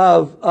kind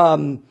of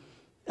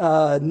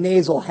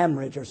nasal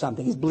hemorrhage or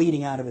something. He's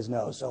bleeding out of his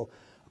nose. So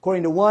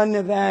according to one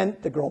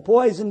event, the girl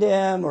poisoned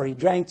him, or he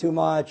drank too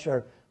much,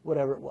 or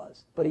whatever it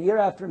was. But a year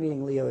after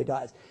meeting Leo, he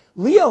dies.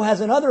 Leo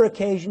has another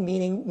occasion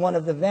meeting one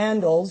of the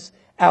Vandals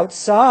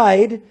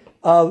outside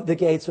of the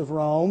gates of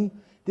Rome.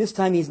 This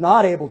time he's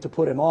not able to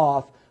put him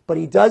off, but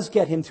he does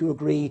get him to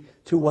agree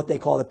to what they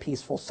call a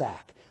peaceful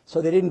sack.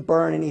 So they didn't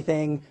burn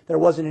anything. There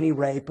wasn't any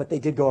rape, but they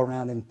did go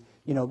around and,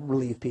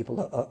 relieve people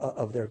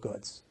of their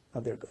goods.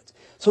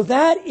 So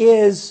that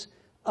is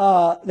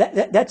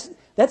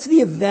that's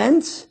the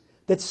event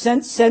that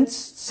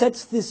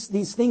sets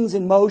these things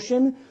in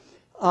motion.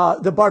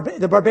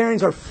 The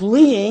barbarians are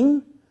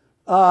fleeing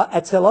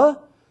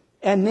Attila,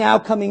 and now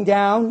coming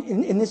down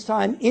in this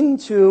time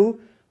into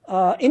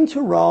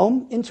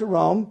Rome,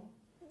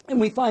 and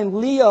we find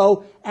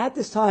Leo at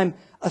this time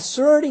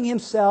asserting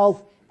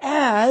himself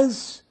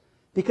as,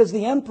 because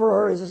the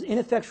emperor is an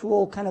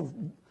ineffectual kind of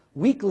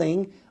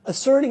weakling,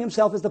 asserting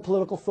himself as the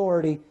political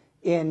authority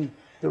in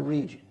the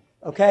region.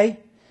 Okay?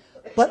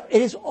 But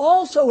it is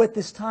also at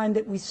this time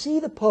that we see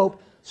the Pope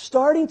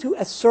starting to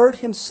assert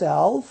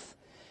himself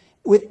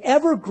with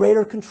ever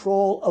greater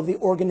control of the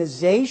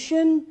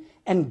organization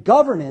and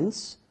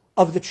governance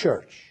of the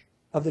church.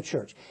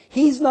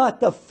 He's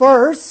not the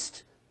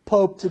first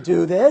Pope to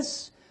do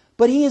this,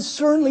 but he is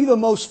certainly the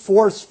most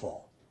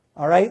forceful.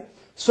 All right?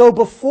 So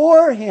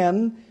before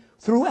him,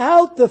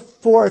 throughout the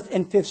 4th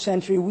and 5th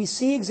century, we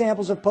see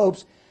examples of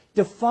popes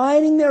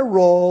defining their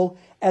role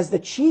as the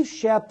chief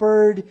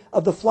shepherd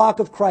of the flock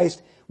of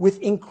Christ with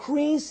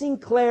increasing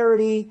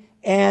clarity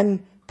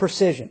and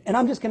precision. And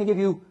I'm just going to give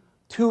you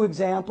 2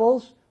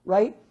 examples,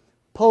 right?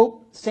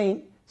 Pope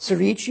St.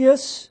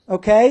 Siricius,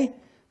 okay?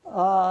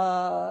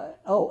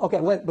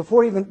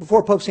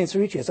 Before Pope St.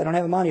 Siricius, I don't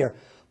have him on here.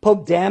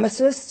 Pope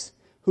Damasus,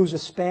 who's a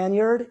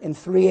Spaniard, in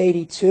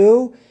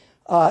 382.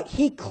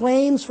 He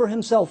claims for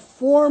himself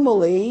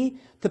formally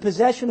the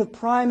possession of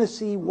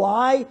primacy.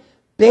 Why?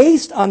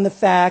 Based on the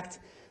fact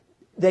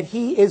that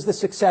he is the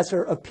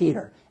successor of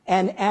Peter,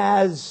 and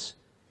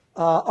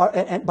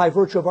by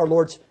virtue of our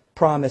Lord's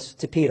promise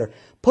to Peter.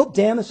 Pope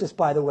Damasus,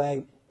 by the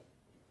way,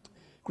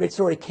 great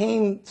story,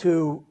 came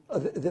to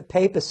the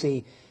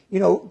papacy.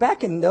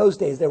 Back in those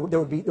days, there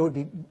would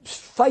be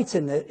fights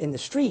in the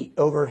street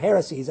over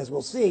heresies, as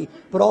we'll see,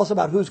 but also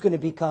about who's going to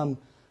become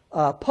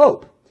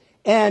pope.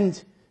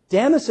 And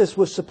Damasus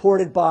was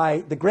supported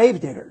by the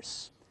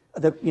gravediggers,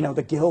 the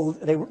guild.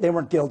 They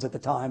weren't guilds at the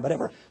time,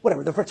 whatever.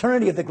 The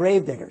fraternity of the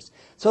gravediggers.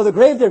 So the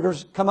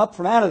gravediggers come up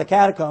from out of the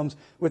catacombs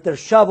with their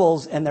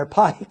shovels and their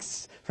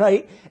pikes,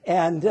 right?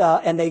 And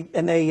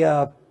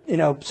they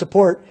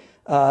support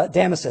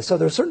Damasus. So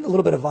there's a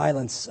little bit of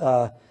violence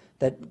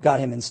that got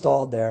him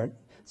installed there.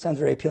 Sounds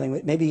very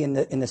appealing. Maybe in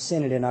the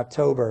synod in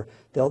October,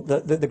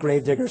 the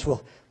gravediggers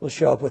will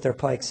show up with their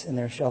pikes and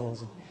their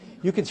shovels.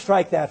 You can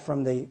strike that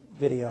from the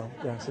video.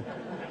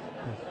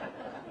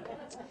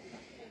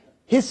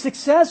 His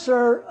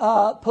successor,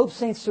 Pope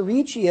St.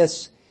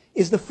 Siricius,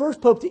 is the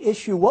first pope to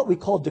issue what we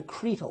call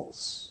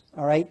decretals.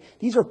 All right?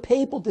 These are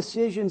papal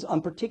decisions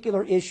on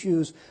particular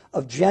issues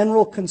of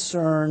general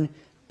concern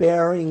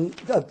to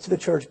the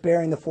church,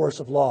 bearing the force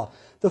of law.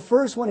 The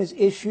first one is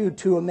issued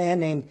to a man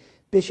named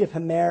Bishop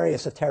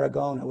Himerius of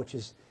Tarragona, which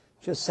is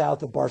just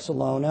south of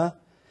Barcelona.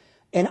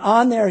 And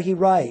on there he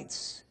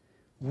writes,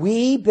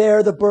 "We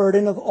bear the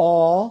burden of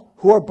all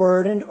who are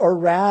burdened, or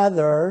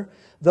rather,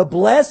 the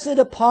blessed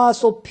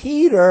apostle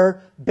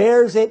Peter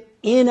bears it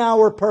in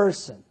our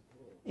person."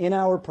 In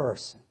our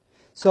person.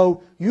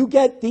 So you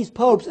get these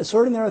popes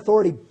asserting their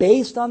authority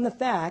based on the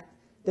fact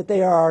that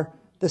they are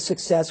the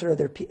successor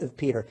of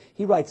Peter.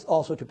 He writes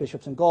also to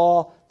bishops in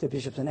Gaul, to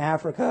bishops in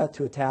Africa,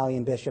 to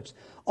Italian bishops.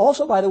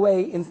 Also, by the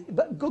way,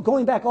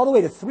 going back all the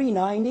way to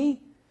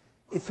 390,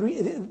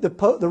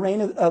 the reign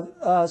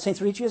of St.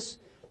 Siricius,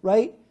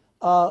 right?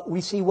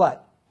 We see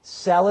what?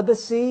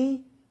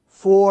 Celibacy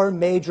for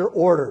major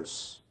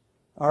orders.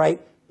 All right?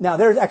 Now,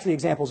 there's actually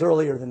examples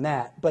earlier than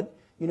that. But,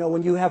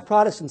 when you have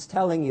Protestants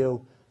telling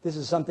you this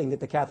is something that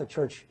the Catholic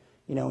Church,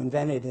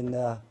 invented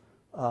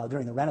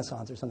during the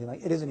Renaissance or something like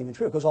that, it isn't even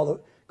true. It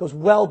goes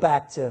well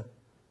back to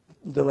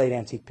the late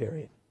antique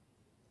period.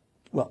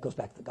 Well, it goes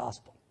back to the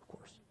gospel, of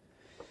course.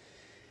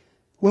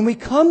 When we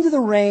come to the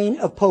reign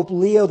of Pope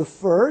Leo I,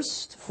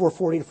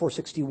 440 to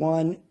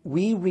 461,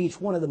 we reach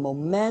one of the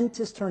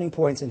momentous turning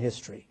points in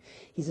history.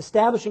 He's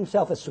establishing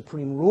himself as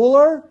supreme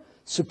ruler,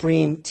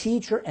 supreme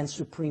teacher, and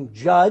supreme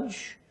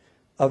judge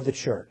of the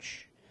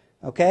church.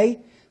 Okay?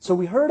 So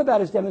we heard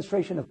about his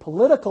demonstration of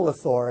political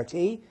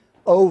authority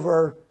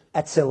over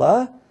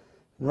Attila,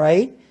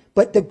 right?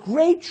 But the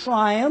great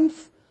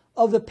triumph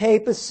of the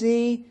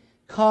papacy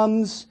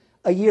comes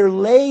a year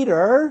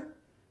later,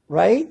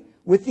 right,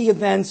 with the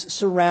events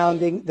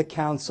surrounding the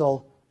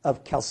Council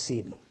of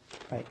Chalcedon.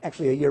 Right?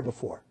 Actually, a year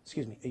before.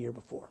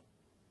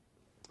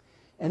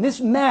 And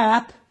this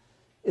map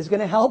is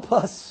going to help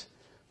us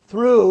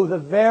through the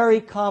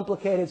very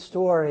complicated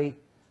story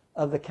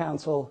of the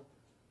Council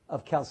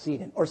of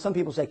Chalcedon. Or some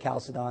people say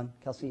Chalcedon.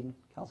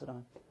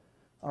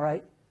 All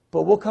right?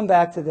 But we'll come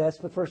back to this.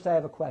 But first I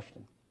have a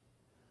question.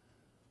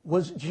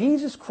 Was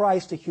Jesus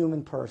Christ a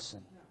human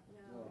person?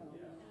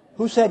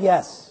 Who said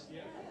yes?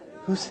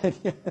 Who said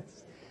yes?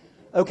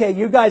 Okay,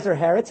 you guys are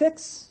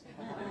heretics.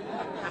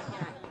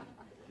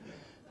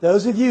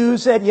 Those of you who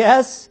said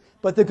yes,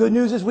 but the good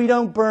news is we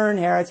don't burn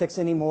heretics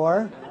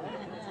anymore.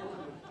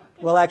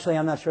 Well, actually,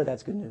 I'm not sure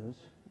that's good news.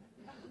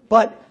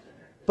 But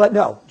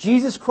no,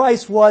 Jesus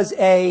Christ was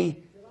a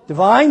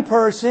divine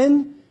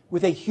person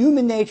with a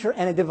human nature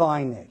and a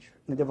divine nature.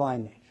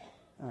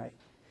 All right.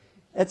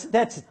 That's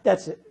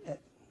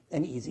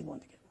an easy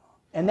one to get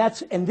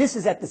wrong. And this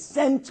is at the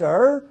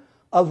center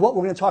of what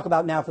we're going to talk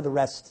about now for the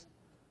rest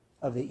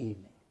of the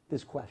evening,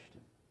 this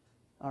question.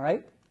 All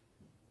right?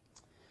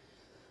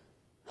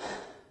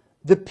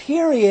 The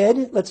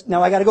period,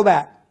 now I got to go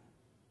back.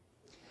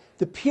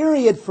 The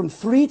period from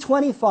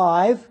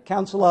 325,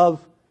 Council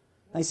of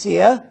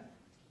Nicaea,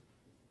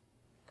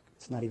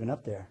 it's not even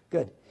up there,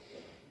 good,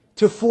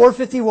 to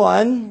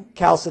 451,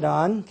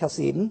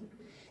 Chalcedon,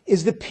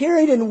 is the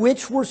period in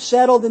which were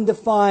settled and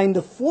defined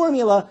the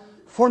formulas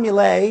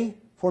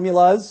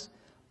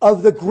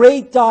of the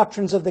great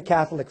doctrines of the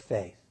Catholic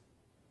faith.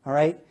 All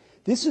right?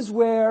 This is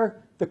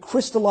where the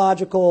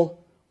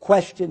Christological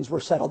questions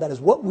were settled. That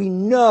is what we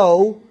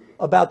know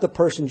about the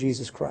person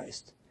Jesus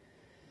Christ.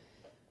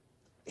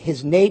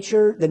 His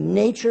nature, the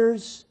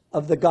natures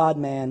of the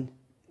God-man,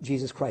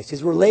 Jesus Christ.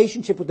 His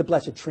relationship with the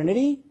Blessed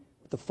Trinity,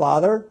 with the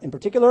Father in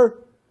particular,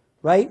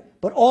 right?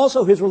 But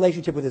also his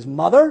relationship with his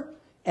mother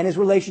and his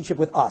relationship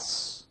with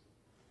us.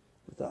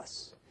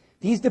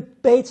 These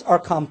debates are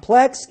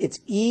complex. It's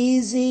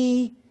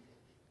easy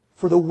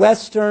for the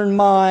Western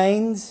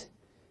mind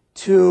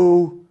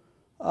to,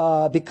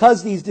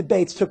 because these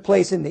debates took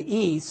place in the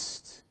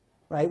East,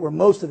 right, where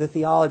most of the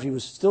theology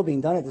was still being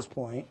done at this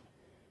point,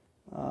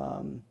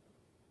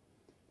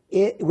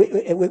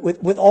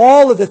 with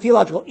all of the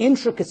theological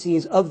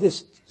intricacies of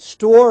this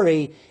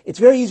story, it's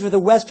very easy for the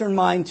Western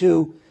mind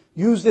to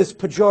use this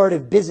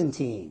pejorative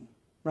Byzantine,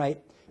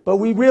 right? But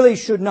we really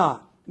should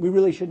not. We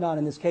really should not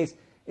in this case.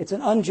 It's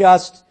an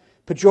unjust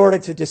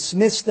pejorative to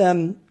dismiss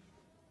them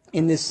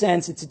in this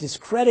sense. It's a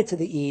discredit to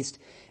the East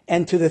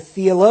and to the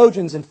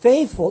theologians and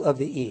faithful of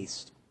the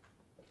East.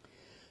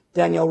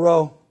 Daniel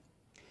Rowe,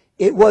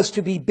 it was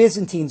to be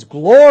Byzantine's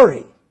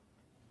glory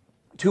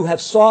to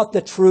have sought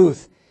the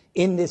truth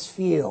in this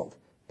field,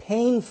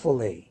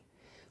 painfully,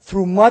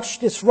 through much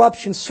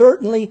disruption,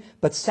 certainly,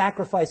 but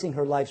sacrificing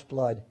her life's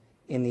blood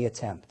in the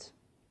attempt.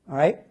 All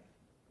right?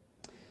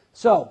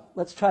 So,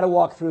 let's try to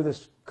walk through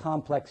this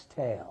complex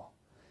tale.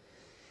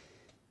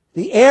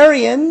 The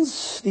Arian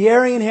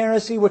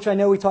heresy, which I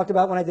know we talked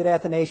about when I did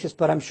Athanasius,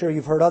 but I'm sure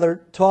you've heard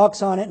other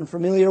talks on it and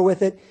familiar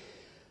with it,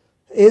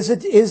 is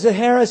a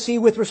heresy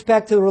with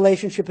respect to the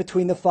relationship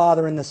between the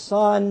Father and the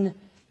Son,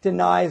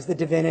 denies the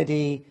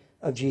divinity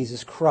of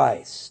Jesus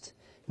Christ.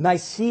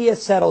 Nicaea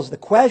settles the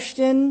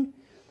question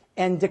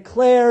and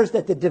declares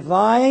that the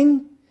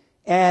divine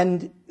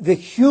and the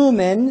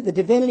human, the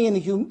divinity and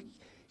the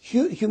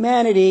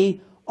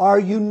humanity are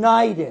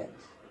united.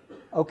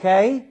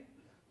 Okay?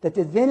 The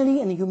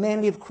divinity and the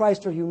humanity of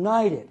Christ are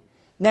united.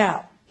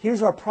 Now,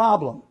 here's our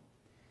problem.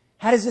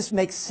 How does this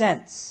make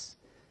sense?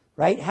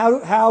 Right?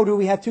 How do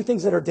we have two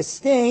things that are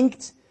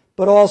distinct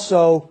but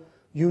also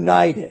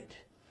united?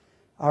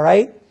 All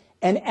right?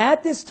 And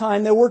at this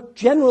time, there were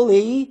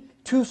generally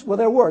two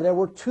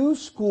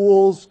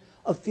schools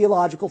of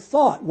theological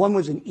thought. One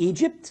was in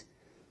Egypt,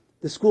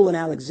 the school in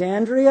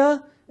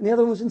Alexandria, and the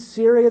other was in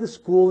Syria, the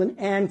school in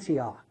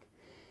Antioch.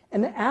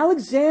 And the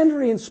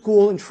Alexandrian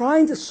school, in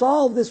trying to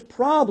solve this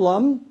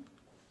problem,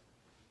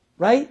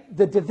 right,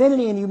 the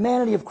divinity and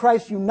humanity of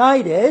Christ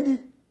united,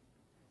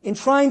 in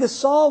trying to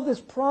solve this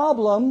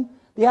problem,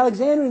 the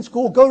Alexandrian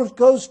school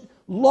goes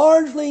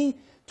largely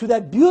to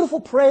that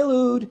beautiful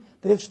prelude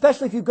that,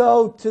 especially if you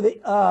go to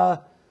the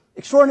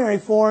extraordinary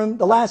form,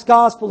 the last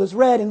gospel is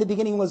read, in the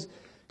beginning was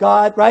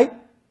God, right?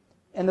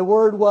 And the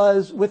Word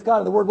was with God,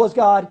 and the Word was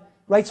God,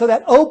 right? So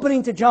that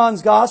opening to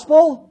John's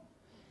gospel,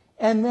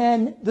 and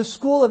then the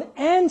school of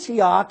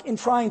Antioch, in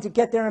trying to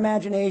get their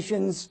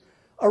imaginations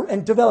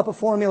and develop a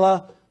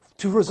formula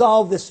to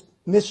resolve this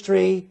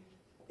mystery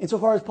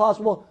insofar as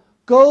possible,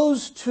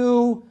 goes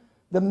to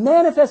the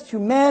manifest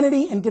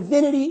humanity and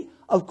divinity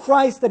of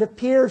Christ that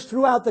appears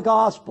throughout the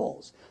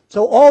Gospels.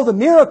 So all the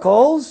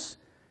miracles,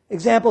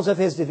 examples of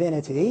his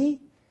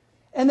divinity,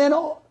 and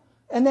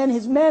then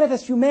his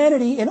manifest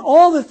humanity in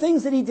all the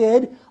things that he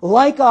did,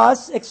 like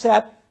us,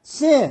 except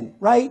sin,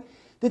 right?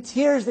 The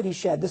tears that he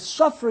shed, the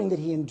suffering that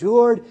he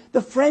endured,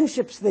 the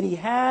friendships that he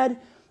had.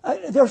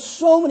 There are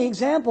so many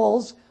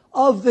examples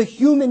of the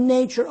human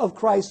nature of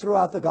Christ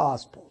throughout the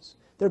Gospels.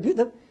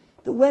 The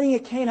wedding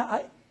at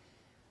Cana,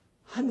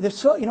 there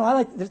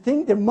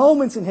are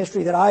moments in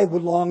history that I'd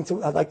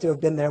like to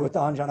have been there with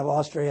Don John of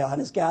Austria on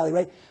his galley,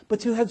 right? But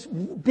to have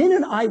been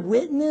an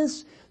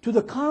eyewitness to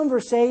the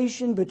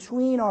conversation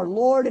between our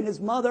Lord and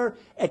his mother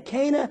at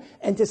Cana,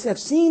 and to have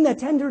seen the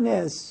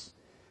tenderness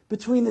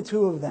between the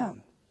two of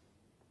them.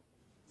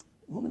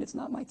 Woman, it's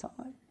not my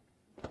time.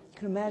 You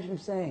can imagine him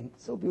saying,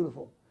 so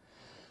beautiful.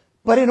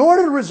 But in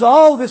order to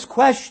resolve this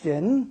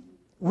question,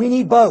 we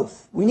need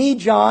both. We need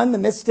John, the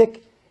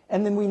mystic,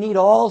 and then we need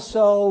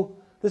also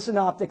the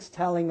synoptics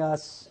telling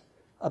us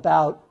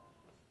about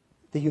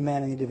the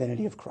humanity and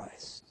divinity of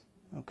Christ.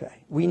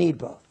 Okay, we need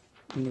both.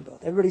 We need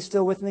both. Everybody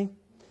still with me?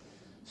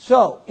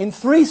 So, in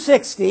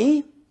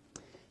 360,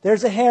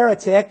 there's a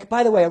heretic,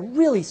 by the way, a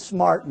really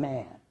smart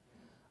man.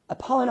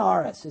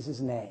 Apollinaris is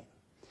his name.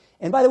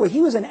 And by the way,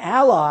 he was an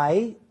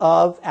ally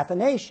of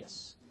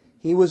Athanasius.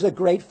 He was a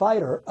great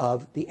fighter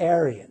of the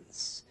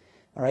Arians,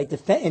 all right,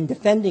 in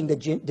defending the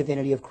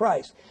divinity of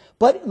Christ.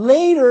 But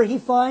later he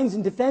finds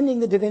in defending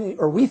the divinity,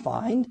 or we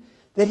find,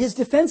 that his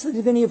defense of the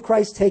divinity of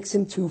Christ takes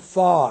him too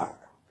far.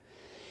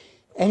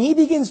 And he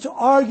begins to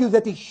argue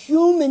that the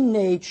human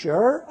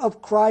nature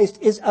of Christ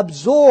is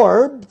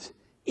absorbed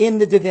in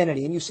the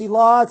divinity. And you see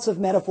lots of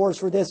metaphors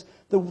for this.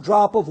 The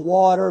drop of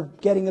water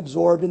getting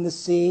absorbed in the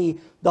sea,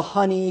 the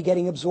honey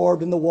getting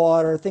absorbed in the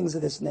water, things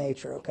of this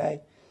nature, okay?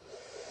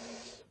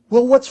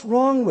 Well, what's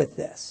wrong with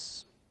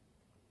this?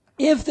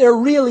 If there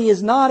really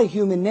is not a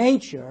human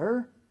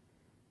nature,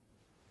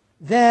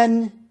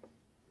 then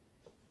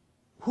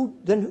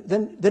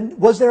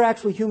was there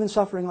actually human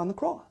suffering on the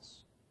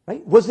cross?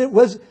 Right? Was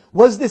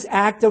this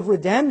act of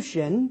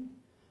redemption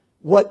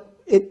what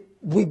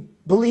we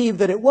believe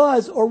that it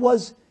was, or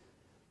was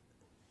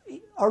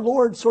our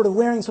Lord sort of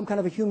wearing some kind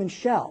of a human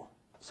shell,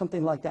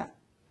 something like that?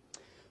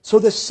 So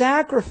the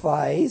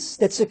sacrifice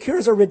that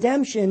secures our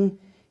redemption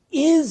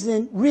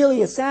isn't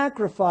really a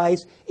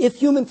sacrifice if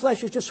human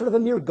flesh is just sort of a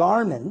mere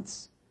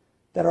garment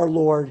that our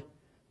Lord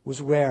was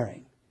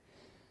wearing.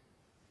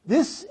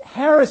 This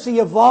heresy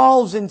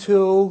evolves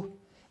into,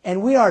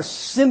 and we are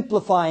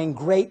simplifying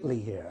greatly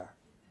here,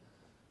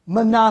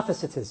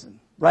 monophysitism,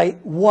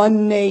 right?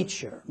 One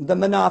nature. The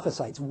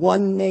Monophysites,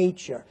 one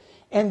nature.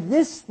 And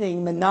this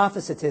thing,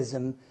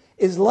 monophysitism,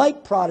 is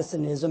like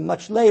Protestantism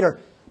much later,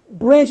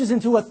 branches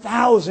into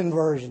 1,000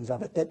 versions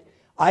of it that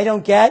I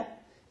don't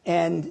get,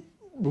 and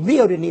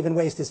Leo didn't even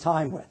waste his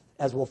time with,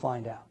 as we'll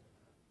find out.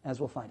 As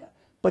we'll find out.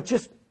 But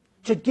just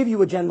to give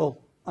you a general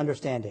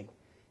understanding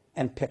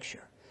and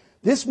picture.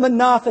 This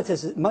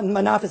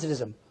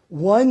monophysitism,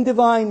 one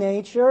divine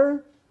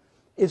nature,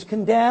 is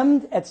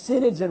condemned at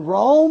synods in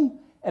Rome,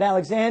 at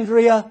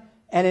Alexandria,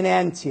 and in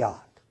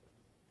Antioch.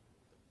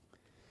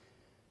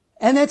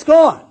 And it's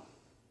gone.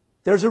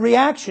 There's a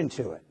reaction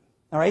to it.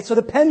 All right, so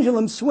the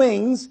pendulum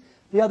swings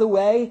the other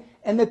way,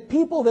 and the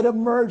people that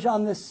emerge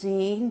on the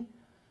scene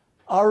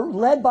are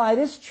led by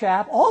this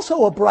chap,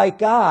 also a bright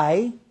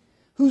guy,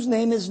 whose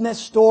name is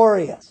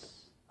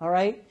Nestorius. All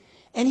right?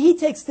 And he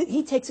takes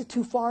it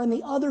too far in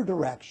the other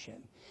direction.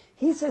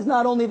 He says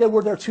not only that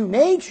were there two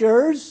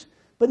natures,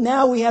 but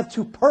now we have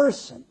two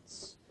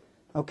persons.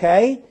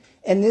 Okay?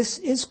 And this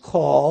is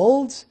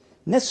called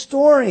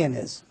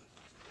Nestorianism.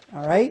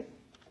 All right?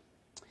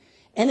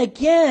 And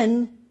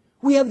again,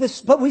 we have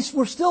this, but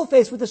we're still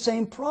faced with the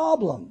same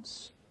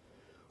problems.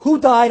 Who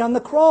died on the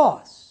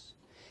cross?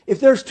 If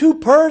there's two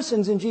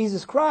persons in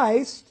Jesus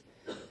Christ,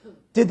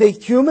 did the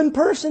human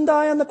person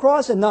die on the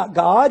cross and not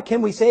God?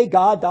 Can we say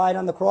God died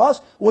on the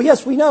cross? Well,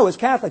 yes, we know as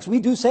Catholics, we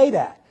do say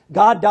that.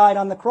 God died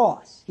on the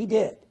cross. He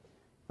did.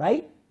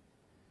 Right?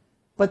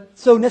 But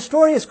so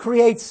Nestorius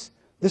creates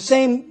the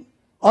same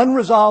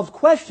unresolved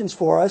questions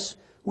for us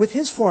with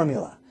his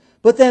formula.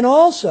 But then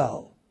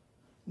also,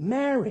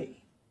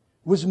 Mary.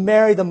 Was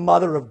Mary the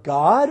mother of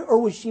God, or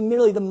was she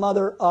merely the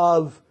mother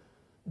of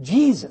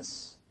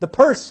Jesus, the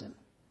person?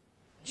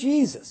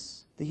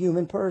 Jesus, the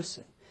human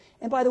person.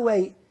 And by the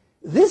way,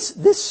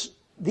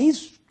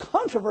 these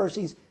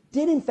controversies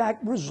did in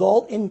fact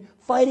result in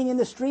fighting in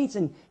the streets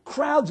and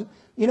crowds.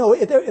 You know,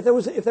 if there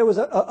was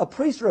a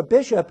priest or a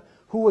bishop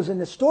who was a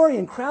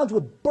Nestorian, crowds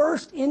would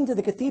burst into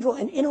the cathedral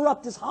and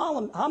interrupt his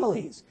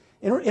homilies,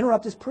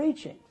 interrupt his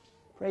preaching.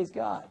 Praise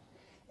God.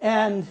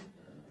 And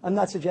I'm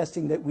not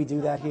suggesting that we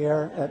do that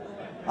here.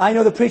 I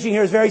know the preaching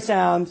here is very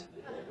sound.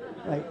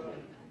 Right?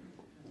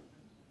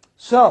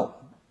 So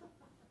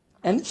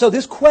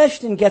this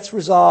question gets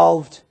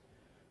resolved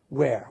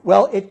where?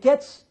 Well,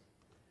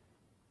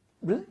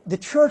 the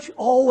church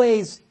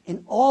always,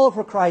 in all of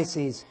her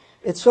crises,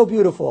 it's so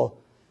beautiful,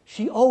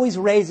 she always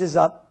raises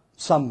up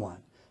someone,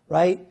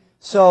 right?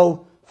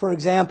 So, for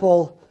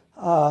example,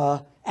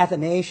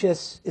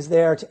 Athanasius is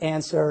there to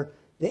answer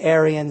the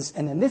Arians.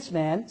 And then this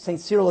man, St.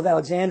 Cyril of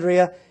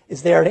Alexandria,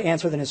 is there to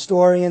answer the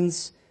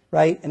Nestorians,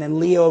 right? And then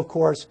Leo, of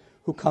course,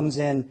 who comes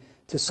in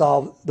to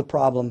solve the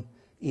problem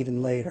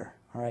even later,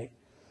 all right?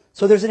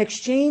 So there's an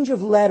exchange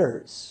of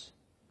letters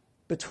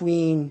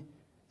between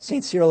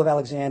St. Cyril of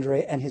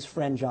Alexandria and his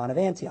friend John of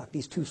Antioch,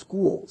 these two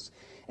schools.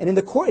 And in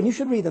the course, and you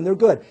should read them, they're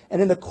good.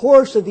 And in the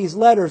course of these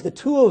letters, the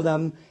two of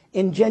them,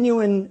 in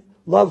genuine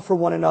love for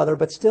one another,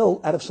 but still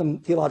out of some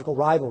theological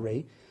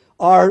rivalry,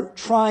 are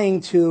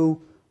trying to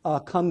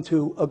come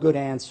to a good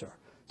answer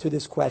to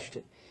this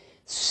question.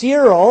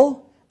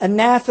 Cyril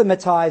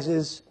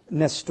anathematizes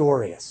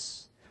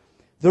Nestorius.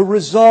 The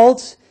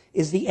result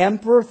is the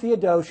Emperor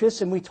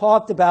Theodosius, and we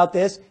talked about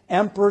this,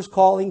 emperors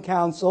calling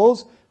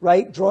councils,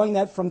 right, drawing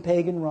that from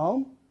pagan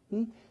Rome.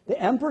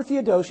 The Emperor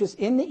Theodosius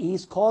in the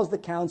East calls the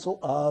Council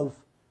of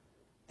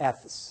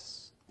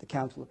Ephesus, the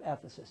Council of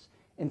Ephesus.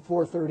 In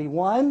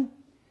 431,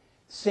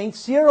 St.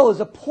 Cyril is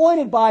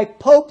appointed by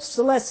Pope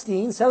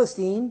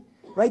Celestine,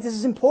 right, this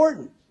is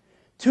important,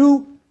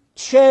 to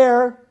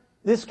chair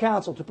this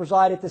council, to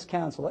preside at this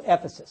council at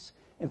Ephesus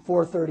in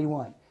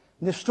 431.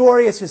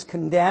 Nestorius is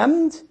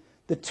condemned,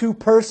 the two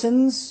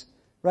persons,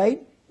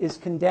 right, is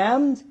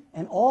condemned,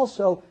 and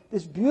also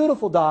this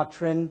beautiful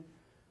doctrine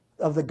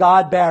of the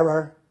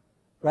God-bearer,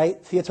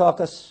 right,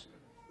 Theotokos,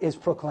 is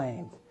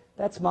proclaimed.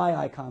 That's my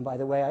icon, by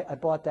the way. I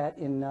bought that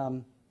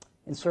in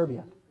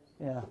Serbia.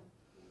 Yeah.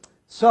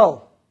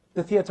 So,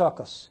 the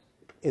Theotokos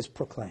is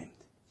proclaimed.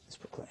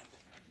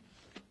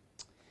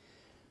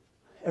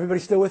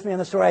 Everybody still with me on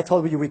the story? I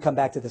told you we'd come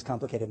back to this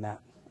complicated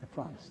map. I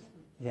promised.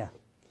 Yeah.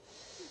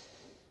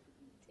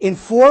 In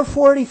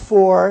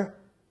 444,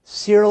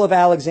 Cyril of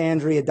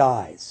Alexandria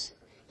dies.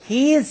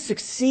 He is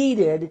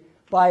succeeded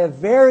by a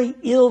very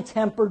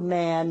ill-tempered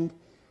man,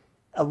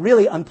 a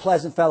really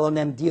unpleasant fellow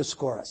named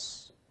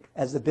Dioscorus,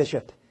 as the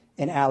bishop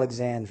in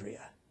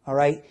Alexandria. All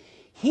right?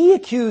 He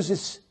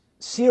accuses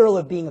Cyril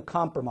of being a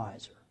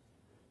compromiser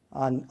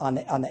on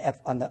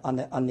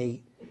the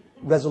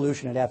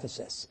resolution at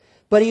Ephesus.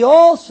 But he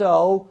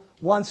also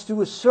wants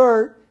to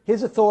assert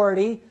his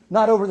authority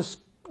not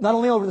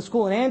only over the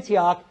school in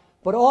Antioch,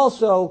 but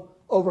also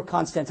over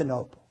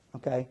Constantinople.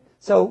 Okay,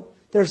 so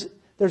there's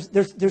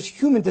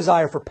human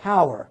desire for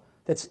power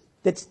that's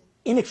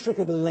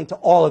inextricably linked to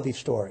all of these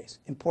stories.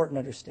 Important to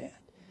understand.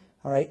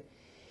 All right,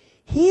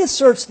 he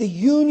asserts the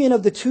union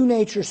of the two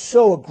natures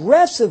so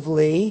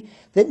aggressively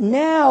that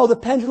now the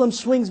pendulum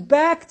swings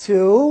back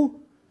to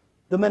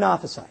the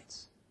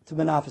Monophysites, to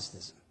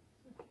Monophysitism.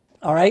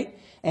 All right.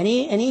 And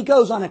he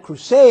goes on a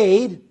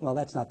crusade. Well,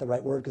 that's not the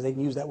right word because they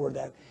didn't use that word.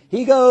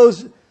 He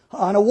goes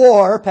on a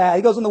war path.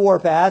 He goes on the war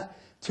path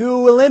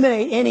to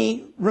eliminate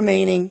any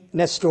remaining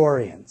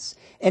Nestorians.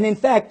 And in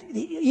fact,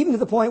 even to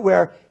the point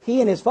where he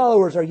and his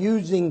followers are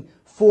using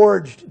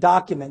forged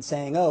documents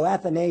saying, oh,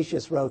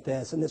 Athanasius wrote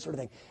this and this sort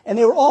of thing. And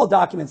they were all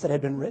documents that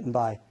had been written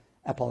by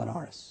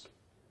Apollinaris.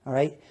 All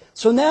right.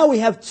 So now we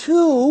have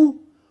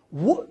two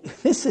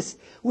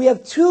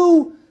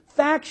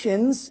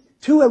factions.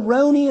 Two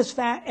erroneous,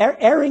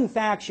 erring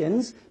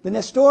factions, the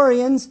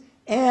Nestorians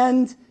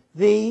and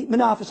the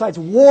Monophysites,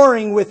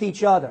 warring with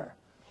each other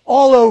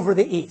all over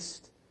the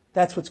East.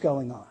 That's what's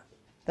going on.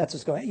 That's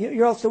what's going on.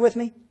 You're all still with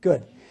me?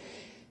 Good.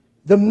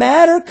 The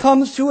matter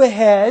comes to a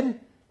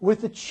head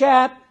with a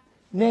chap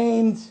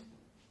named,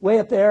 way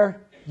up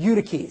there,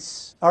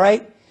 Eutyches. All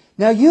right?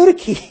 Now,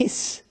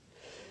 Eutyches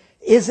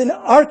is an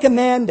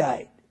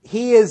Archimandrite.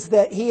 He is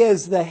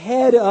the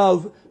head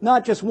of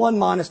not just one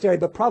monastery,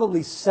 but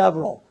probably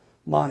several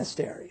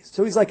monasteries.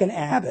 So he's like an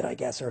abbot, I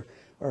guess, or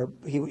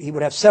he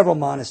would have several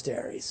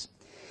monasteries.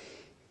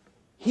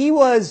 He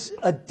was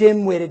a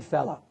dim-witted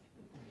fellow.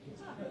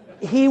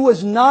 He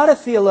was not a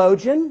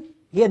theologian.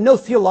 He had no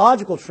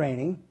theological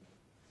training,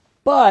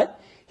 but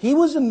he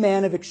was a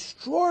man of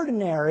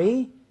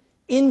extraordinary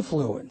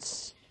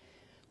influence.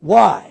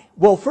 Why?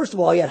 Well, first of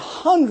all, he had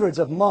hundreds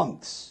of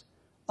monks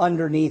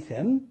underneath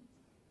him,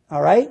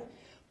 all right?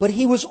 But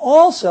he was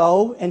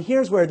also, and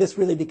here's where this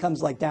really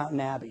becomes like Downton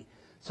Abbey,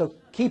 so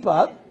keep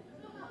up.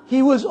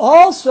 He was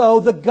also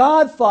the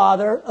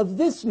godfather of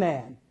this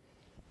man,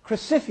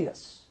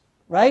 Crucifix,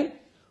 right?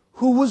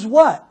 Who was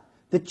what?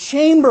 The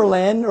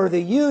chamberlain or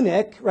the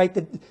eunuch, right?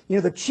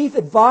 The chief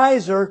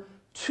advisor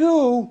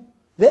to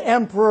the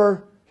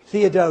Emperor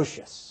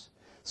Theodosius.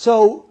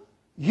 So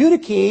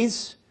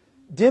Eutyches,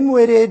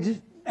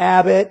 dim-witted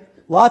abbot,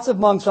 lots of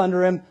monks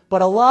under him,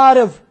 but a lot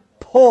of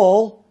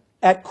pull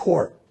at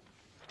court.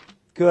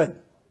 Good.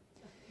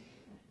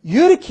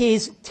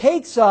 Eutyches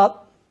takes up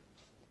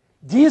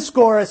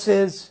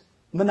Dioscorus'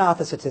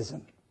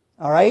 Monophysitism,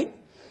 all right?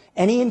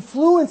 And he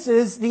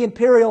influences the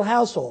imperial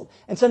household.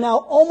 And so now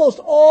almost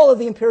all of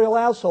the imperial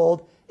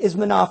household is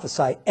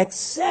Monophysite,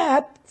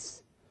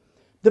 except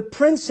the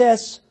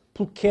Princess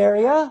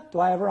Pulcheria. Do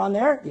I have her on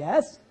there?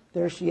 Yes,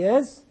 there she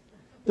is.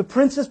 The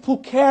Princess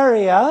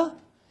Pulcheria,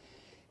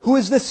 who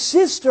is the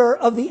sister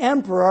of the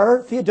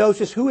Emperor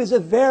Theodosius, who is a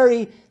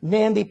very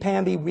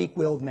namby-pamby,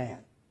 weak-willed man.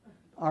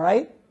 All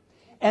right?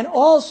 And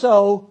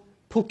also,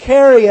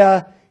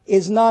 Pulcheria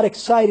is not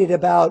excited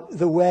about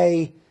the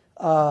way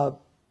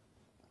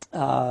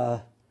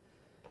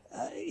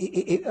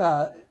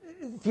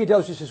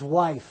Theodosius'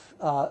 wife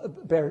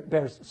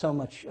bears so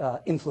much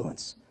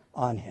influence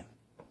on him.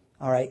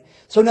 All right.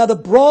 So now the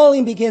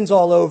brawling begins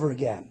all over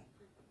again.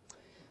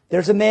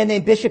 There's a man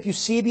named Bishop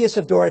Eusebius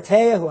of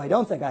Dorothea, who I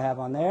don't think I have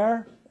on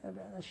there.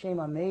 Shame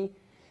on me.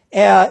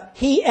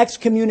 He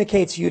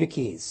excommunicates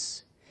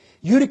Eutyches.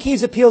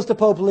 Eutyches appeals to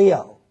Pope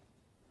Leo.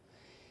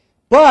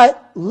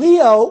 But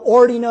Leo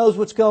already knows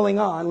what's going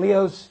on.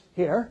 Leo's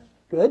here.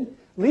 Good.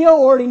 Leo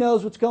already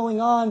knows what's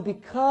going on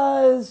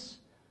because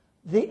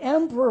the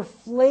Emperor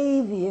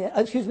Flavian,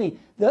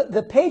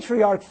 the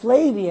Patriarch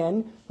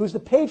Flavian, who's the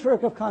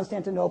Patriarch of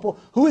Constantinople,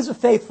 who is a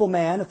faithful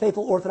man, a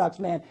faithful Orthodox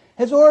man,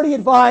 has already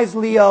advised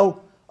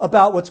Leo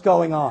about what's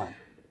going on.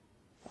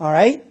 All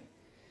right?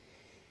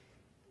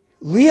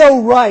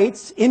 Leo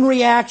writes, in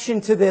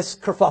reaction to this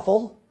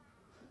kerfuffle,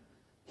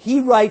 he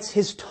writes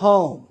his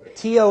tome,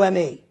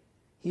 Tome.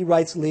 He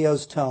writes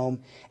Leo's tome,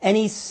 and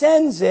he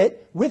sends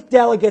it with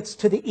delegates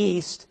to the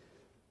east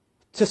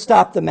to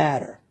stop the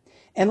matter.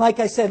 And like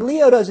I said,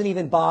 Leo doesn't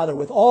even bother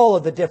with all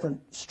of the different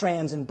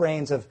strands and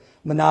brains of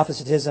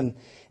Monophysitism.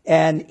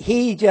 And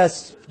he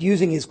just,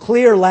 using his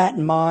clear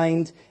Latin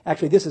mind,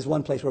 actually this is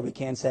one place where we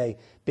can say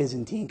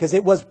Byzantine, because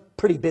it was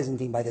pretty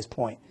Byzantine by this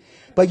point.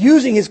 But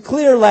using his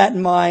clear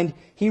Latin mind,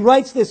 he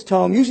writes this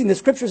tome using the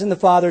scriptures and the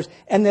fathers,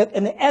 and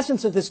the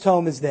essence of this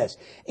tome is this.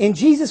 In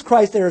Jesus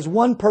Christ there is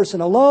one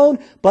person alone,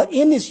 but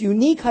in this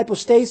unique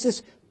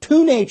hypostasis,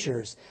 two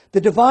natures,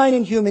 the divine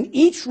and human,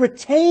 each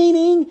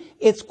retaining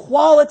its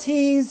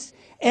qualities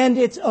and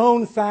its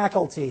own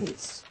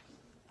faculties.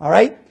 All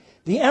right?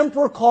 The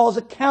emperor calls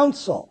a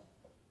council.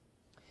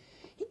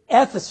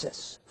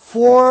 Ephesus,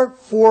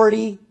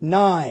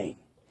 449.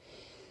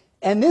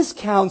 And this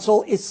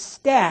council is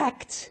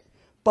stacked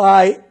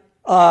by,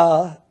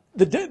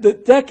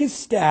 the deck is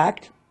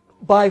stacked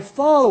by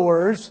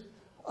followers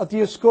of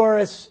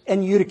Dioscorus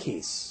and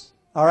Eutyches.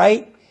 All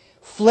right?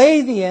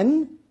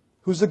 Flavian,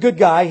 who's the good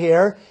guy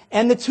here,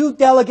 and the two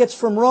delegates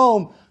from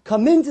Rome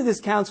come into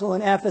this council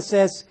in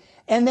Ephesus,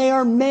 and they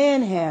are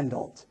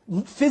manhandled.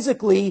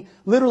 Physically,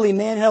 literally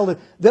manhandled.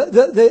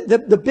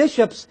 The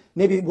bishops,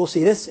 maybe we'll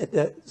see this at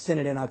the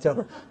synod in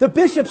October, the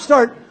bishops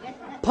start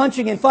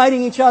punching and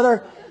fighting each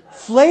other.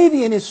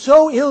 Flavian is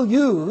so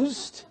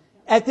ill-used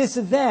at this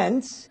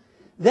event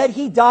that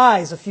he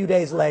dies a few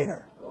days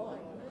later.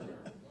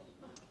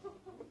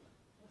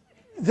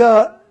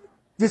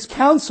 This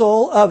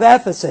council of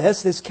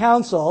Ephesus, this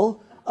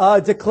council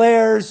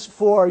declares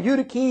for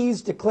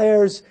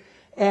Eutyches,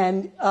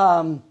 and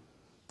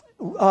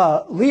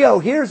Leo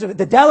hears of it.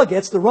 The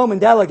delegates, the Roman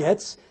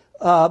delegates,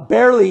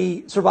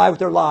 barely survive with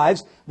their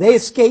lives. They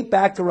escape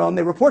back to Rome.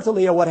 They report to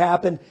Leo what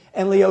happened,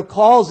 and Leo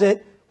calls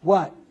it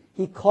what?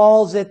 He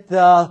calls it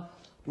the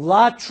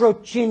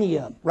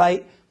Latrocinium,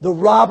 right? The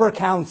robber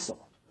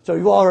council. So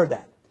you've all heard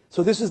that.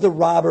 So this is the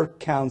robber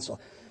council.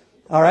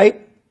 All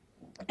right?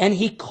 And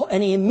he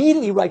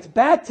immediately writes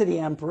back to the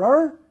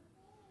emperor,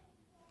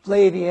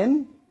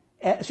 Theodosius,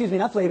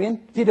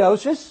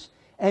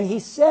 and he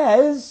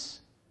says,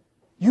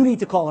 you need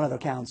to call another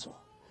council.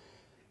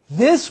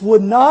 This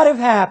would not have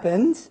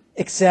happened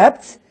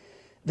except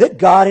that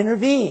God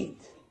intervened.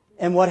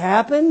 And what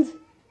happened?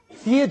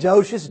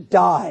 Theodosius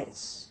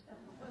dies.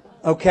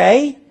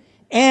 Okay?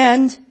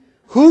 And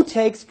who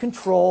takes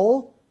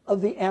control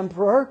of the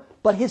emperor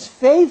but his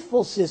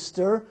faithful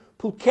sister,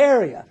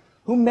 Pulcheria,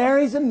 who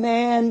marries a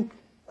man,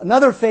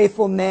 another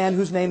faithful man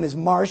whose name is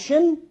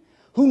Marcian,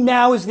 who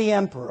now is the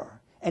emperor.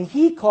 And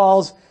he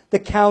calls the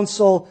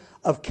Council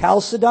of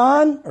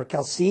Chalcedon, or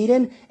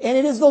Chalcedon, and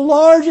it is the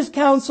largest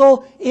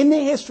council in the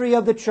history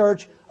of the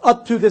church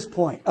up to this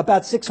point,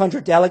 about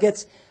 600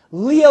 delegates.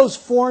 Leo's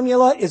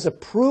formula is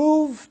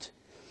approved,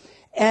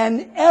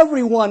 and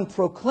everyone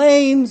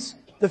proclaims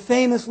the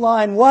famous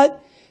line,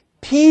 what?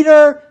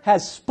 Peter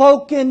has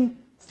spoken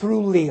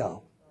through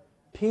Leo.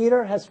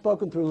 Peter has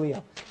spoken through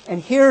Leo.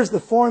 And here's the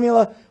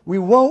formula. We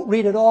won't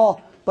read it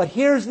all, but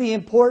here's the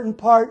important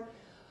part.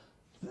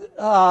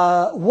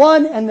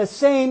 One and the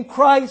same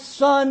Christ,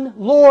 Son,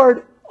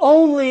 Lord,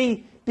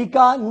 only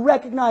begotten,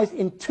 recognized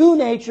in two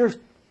natures.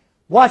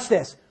 Watch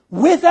this.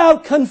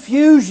 Without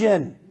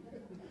confusion.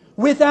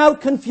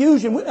 Without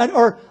confusion.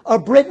 Or a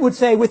Brit would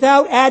say,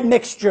 without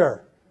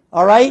admixture.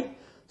 All right?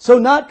 So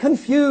not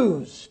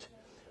confused.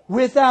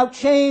 Without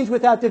change,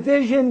 without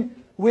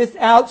division,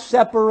 without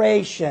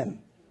separation.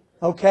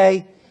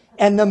 Okay?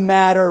 And the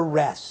matter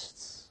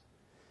rests.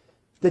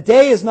 The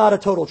day is not a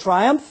total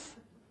triumph.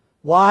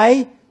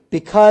 Why?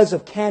 Because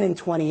of Canon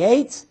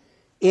 28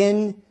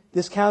 in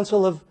this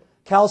Council of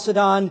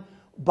Chalcedon,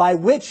 by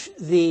which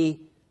the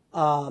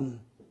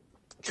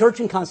church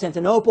in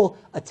Constantinople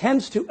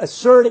attempts to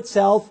assert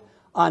itself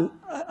on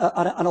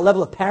a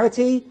level of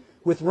parity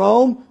with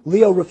Rome.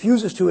 Leo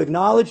refuses to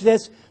acknowledge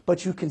this,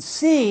 but you can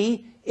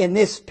see in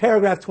this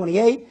paragraph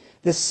 28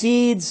 the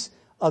seeds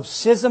of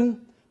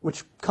schism,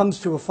 which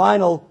comes to a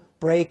final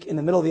break in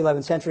the middle of the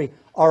 11th century,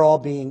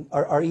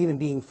 are even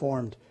being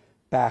formed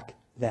back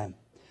then.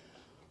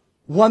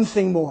 one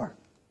thing more.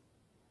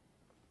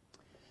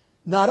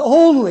 Not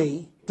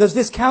only does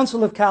this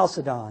Council of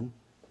Chalcedon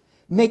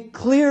make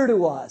clear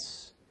to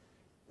us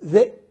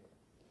the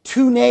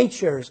two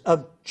natures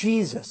of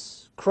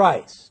Jesus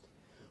Christ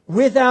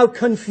without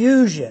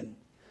confusion,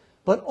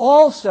 but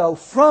also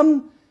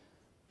from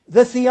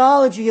the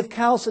theology of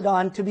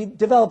Chalcedon to be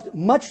developed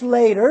much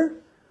later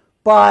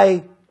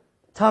by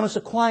Thomas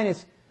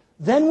Aquinas,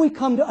 then we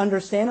come to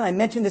understand, and I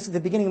mentioned this at the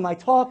beginning of my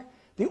talk,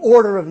 the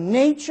order of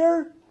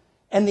nature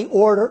and the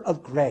order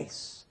of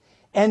grace.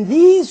 And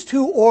these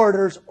two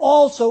orders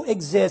also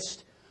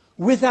exist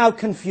without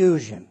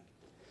confusion.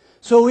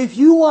 So if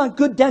you want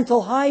good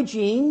dental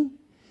hygiene,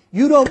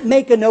 you don't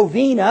make a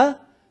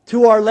novena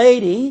to Our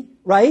Lady,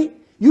 right?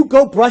 You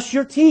go brush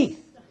your teeth.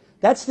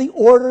 That's the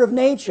order of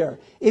nature.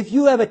 If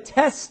you have a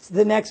test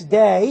the next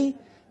day,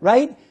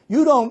 right,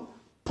 you don't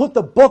put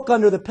the book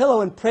under the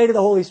pillow and pray to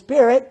the Holy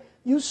Spirit.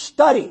 You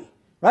study,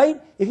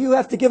 right? If you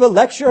have to give a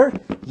lecture,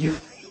 you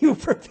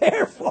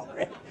prepare for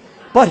it.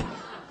 But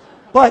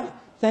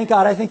thank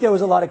God, I think there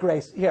was a lot of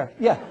grace here.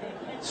 Yeah.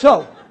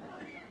 So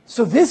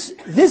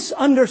this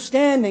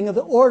understanding of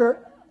the order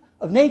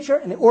of nature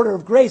and the order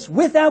of grace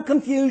without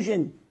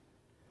confusion,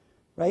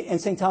 right?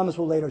 And St. Thomas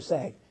will later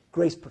say,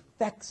 grace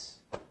perfects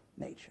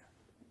nature.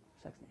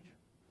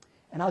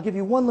 And I'll give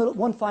you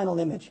one final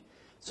image.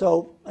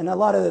 So, and a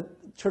lot of the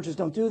churches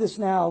don't do this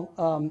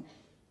now,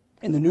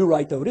 in the New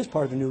Rite, though it is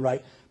part of the New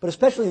Rite, but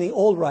especially in the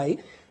Old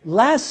Rite.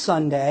 Last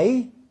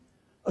Monday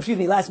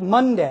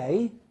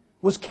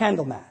was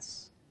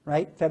Candlemas,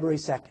 right? February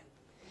 2nd.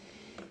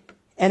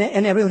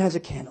 And everyone has a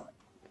candle.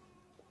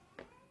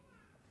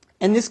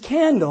 And this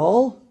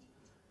candle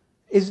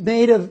is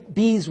made of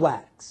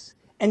beeswax.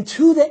 And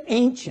to the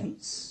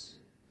ancients,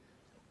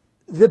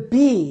 the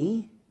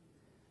bee,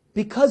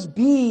 because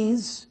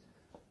bees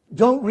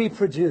don't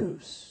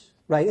reproduce,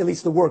 right? At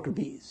least the worker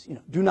bees,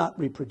 do not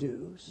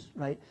reproduce,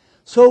 right?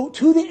 So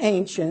to the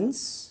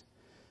ancients,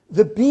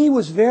 the bee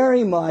was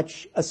very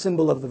much a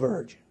symbol of the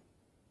Virgin.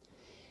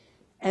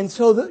 And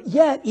so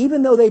yet,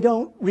 even though they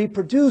don't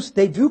reproduce,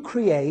 they do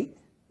create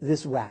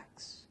this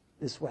wax.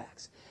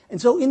 And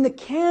so in the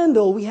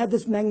candle, we have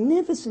this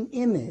magnificent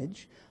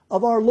image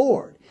of our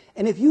Lord.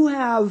 And if you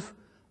have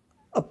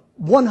a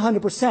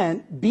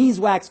 100%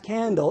 beeswax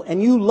candle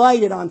and you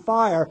light it on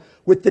fire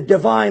with the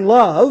divine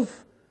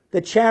love,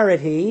 the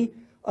charity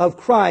of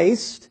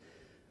Christ,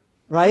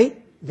 right?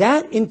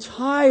 That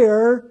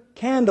entire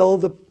candle,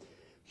 the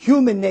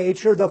human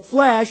nature, the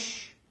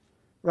flesh,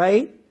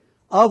 right,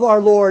 of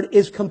our Lord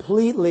is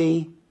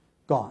completely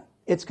gone.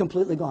 It's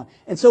completely gone.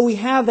 And so we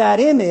have that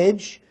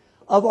image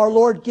of our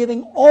Lord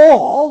giving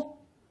all,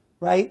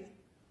 right,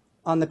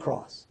 on the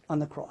cross.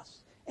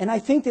 And I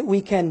think that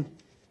we can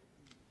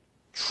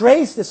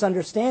trace this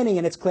understanding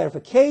and its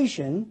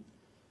clarification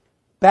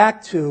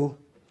back to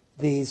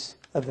these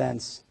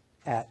events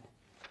at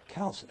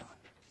Chalcedon.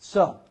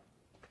 So,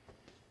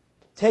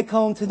 take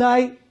home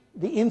tonight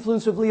the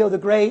influence of Leo the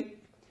Great.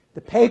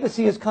 The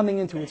papacy is coming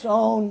into its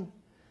own.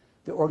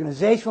 The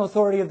organizational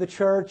authority of the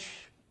church,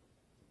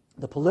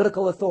 the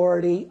political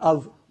authority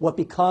of what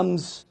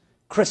becomes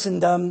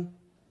Christendom,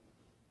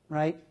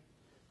 right?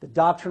 The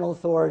doctrinal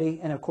authority,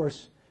 and of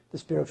course, the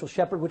spiritual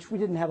shepherd, which we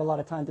didn't have a lot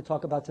of time to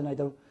talk about tonight,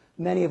 though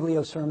many of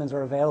Leo's sermons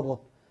are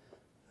available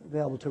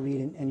to read,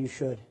 and you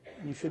should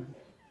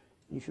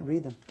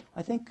read them.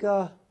 I'm going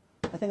to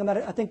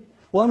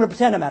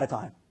pretend I'm out of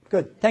time.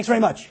 Good. Thanks very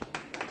much.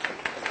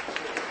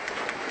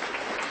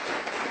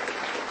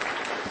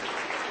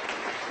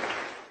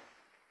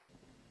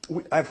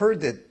 I've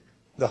heard that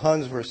the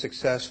Huns were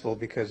successful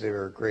because they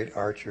were great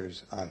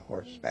archers on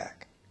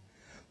horseback.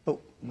 But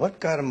what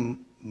got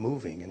them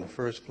moving in the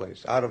first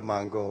place, out of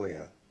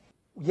Mongolia?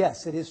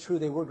 Yes, it is true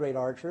they were great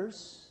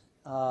archers.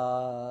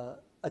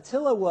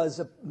 Attila was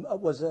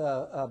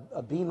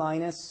a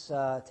B-minus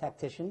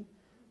tactician.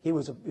 He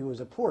was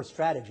a poor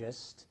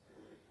strategist.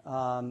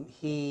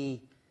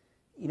 He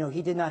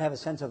did not have a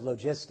sense of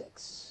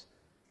logistics.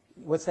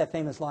 What's that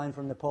famous line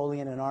from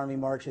Napoleon? An army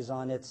marches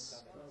on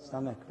its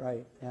stomach,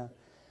 right? Yeah.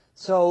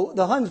 So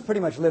the Huns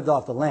pretty much lived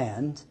off the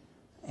land,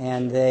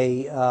 and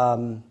they,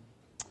 and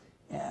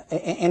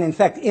in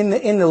fact, in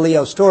the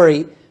Leo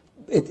story,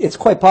 it's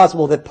quite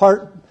possible that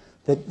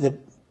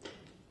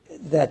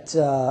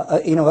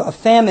a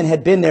famine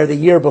had been there the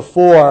year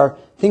before.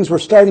 Things were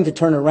starting to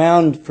turn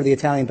around for the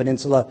Italian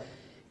peninsula,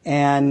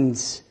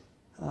 but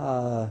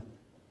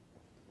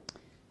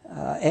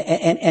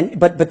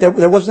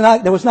there was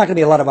not going to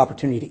be a lot of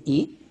opportunity to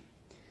eat.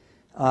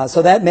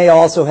 So that may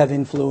also have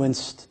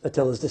influenced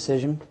Attila's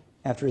decision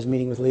after his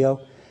meeting with Leo.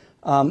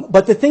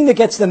 But the thing that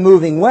gets them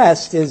moving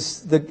west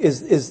is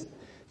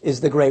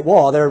the Great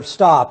Wall. They're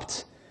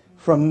stopped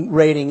from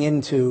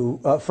raiding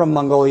from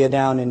Mongolia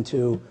down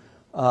into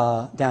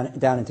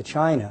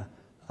China.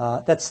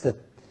 That's the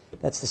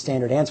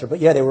standard answer. But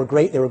yeah, they were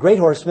great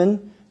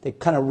horsemen. They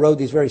kind of rode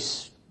these very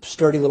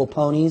sturdy little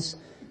ponies.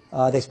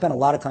 They spent a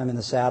lot of time in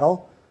the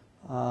saddle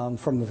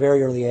from a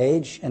very early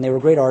age, and they were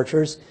great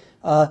archers.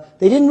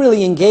 They didn't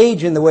really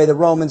engage in the way the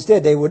Romans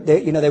did. They would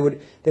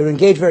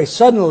engage very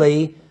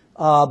suddenly,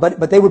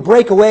 but they would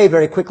break away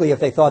very quickly if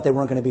they thought they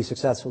weren't going to be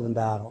successful in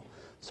battle.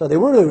 So they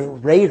were really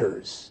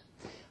raiders.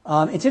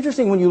 It's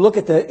interesting when you look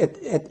at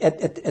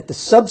the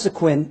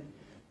subsequent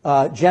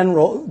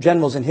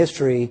generals in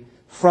history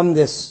from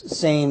this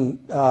same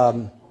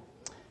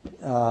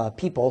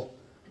people.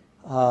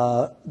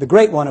 The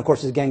great one, of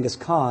course, is Genghis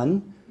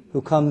Khan,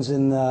 who comes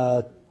in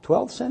the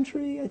 12th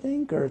century, I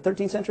think, or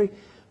 13th century.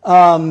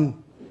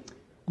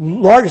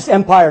 Largest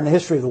empire in the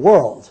history of the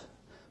world.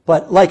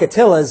 But like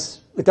Attila's,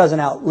 it doesn't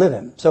outlive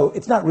him. So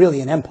it's not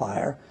really an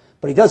empire,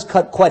 but he does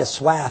cut quite a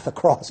swath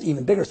across,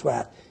 even bigger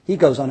swath. He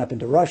goes on up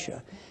into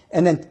Russia.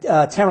 And then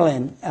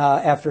Tamerlane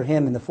after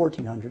him in the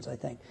 1400s, I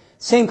think.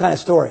 Same kind of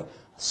story.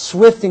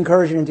 Swift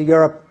incursion into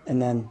Europe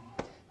and then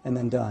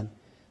done.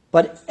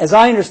 But as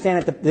I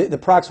understand it, the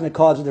proximate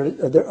cause of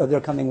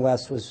their coming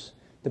west was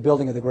the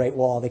building of the Great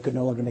Wall. They could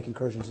no longer make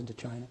incursions into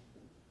China.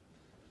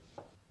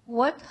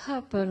 What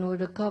happened with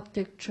the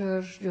Coptic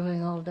Church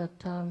during all that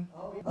time?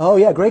 Oh,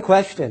 yeah, great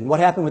question. What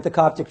happened with the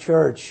Coptic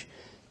Church?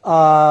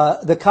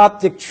 The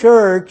Coptic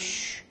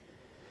Church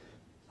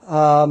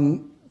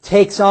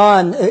takes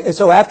on,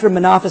 so after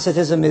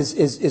Monophysitism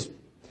is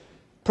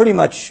pretty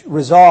much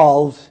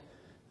resolved,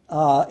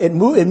 it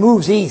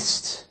moves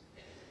east.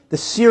 The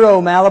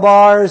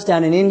Syro-Malabars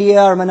down in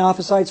India are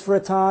Monophysites for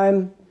a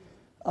time.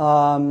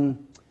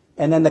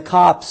 And then the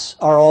Copts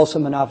are also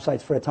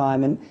Monophysites for a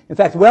time. And in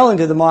fact, well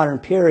into the modern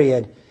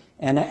period,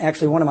 and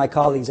actually one of my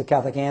colleagues at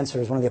Catholic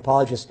Answers, one of the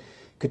apologists,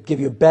 could give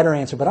you a better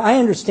answer. But I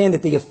understand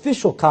that the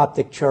official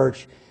Coptic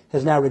Church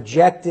has now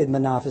rejected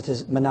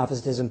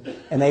Monophysitism,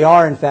 and they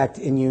are, in fact,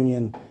 in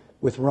union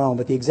with Rome.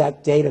 But the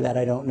exact date of that,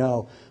 I don't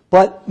know.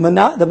 But the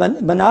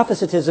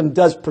Monophysitism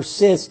does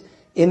persist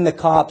in the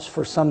Copts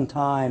for some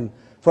time,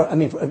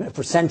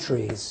 for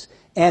centuries,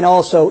 and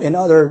also in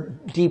other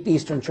deep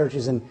Eastern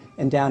churches and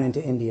down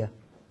into India.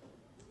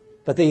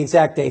 But the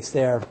exact dates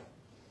there,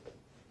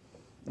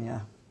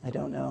 yeah, I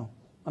don't know.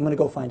 I'm going to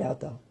go find out,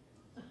 though.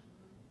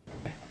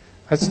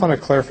 I just want a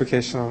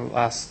clarification on the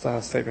last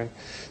statement.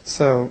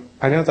 So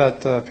I know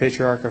that the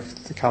Patriarch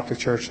of the Coptic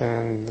Church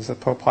and is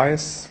it Pope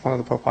Pius? One of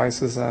the Pope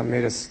Piuses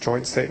made a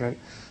joint statement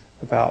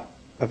about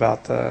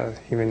the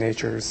human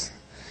natures.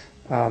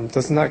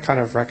 Doesn't that kind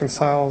of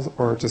reconcile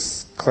or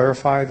just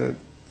clarify the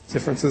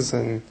differences,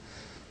 and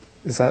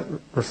is that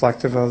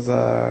reflective of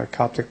the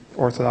Coptic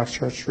Orthodox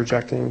Church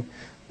rejecting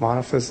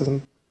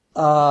monophysism?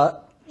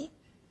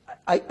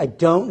 I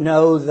don't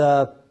know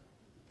the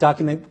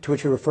document to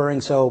which you're referring,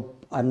 so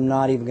I'm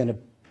not even going to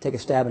take a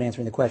stab at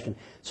answering the question.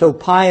 So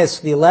Pius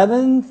the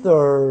 11th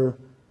or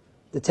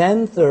the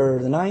 10th or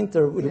the 9th?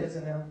 Or, he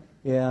doesn't know.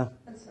 Yeah.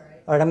 That's all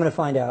right. All right, I'm going to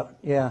find out.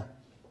 Yeah.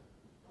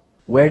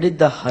 Where did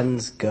the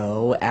Huns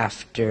go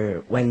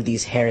after when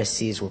these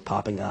heresies were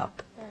popping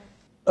up?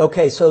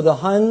 Okay, so the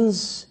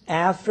Huns,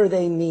 after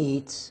they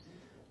meet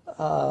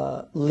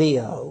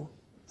Leo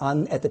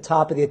at the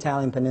top of the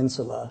Italian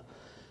peninsula,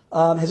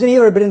 has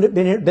anyone ever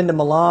been to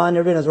Milan?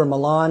 Everybody knows where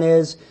Milan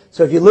is.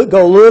 So if you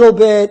go a little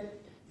bit,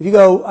 if you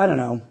go, I don't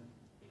know,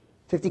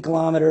 50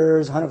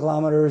 kilometers, 100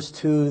 kilometers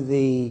to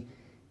the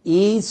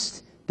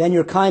east, then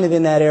you're kind of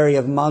in that area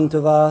of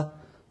Mantova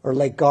or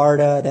Lake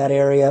Garda, that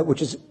area,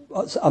 which is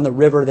on the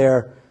river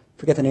there.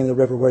 Forget the name of the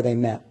river where they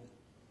met.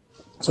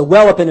 So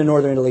well up into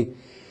northern Italy.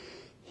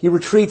 He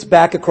retreats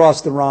back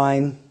across the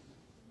Rhine,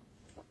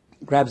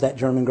 grabs that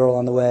German girl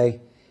on the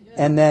way,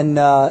 and then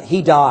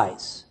he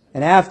dies.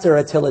 And after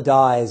Attila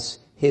dies,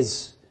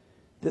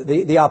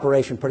 the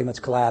operation pretty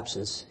much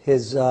collapses.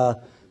 His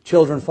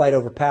children fight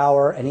over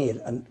power, and he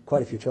had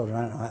quite a few children.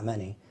 I don't know how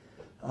many.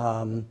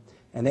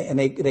 And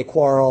they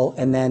quarrel,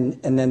 and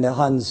then the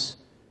Huns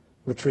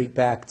retreat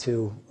back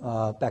to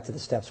the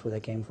steppes where they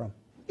came from.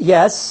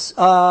 Yes,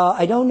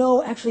 I don't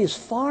know actually as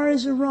far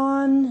as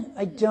Iran.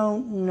 I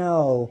don't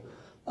know.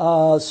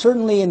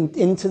 Certainly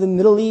into the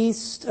Middle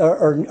East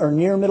or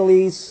near Middle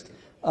East,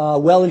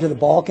 well into the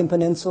Balkan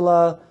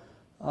Peninsula,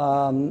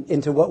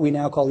 into what we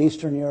now call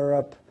Eastern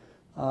Europe.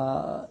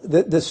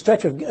 The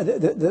stretch of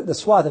the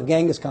swath of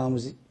Genghis Khan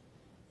was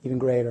even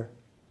greater,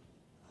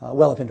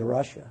 well up into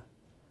Russia.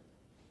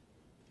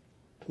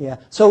 Yeah.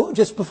 So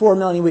just before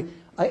Melanie,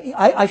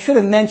 I should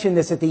have mentioned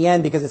this at the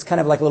end because it's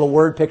kind of like a little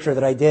word picture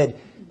that I did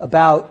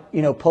about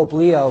Pope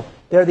Leo.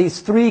 There are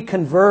these three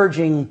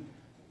converging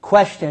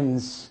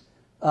questions.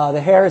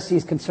 The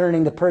heresies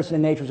concerning the person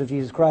and natures of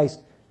Jesus Christ.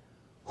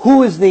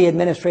 Who is the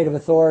administrative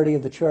authority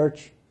of the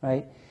church,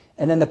 right?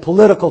 And then the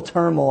political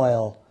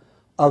turmoil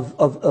of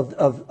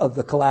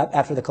the collapse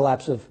after the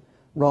collapse of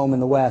Rome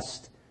in the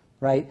West,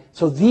 right?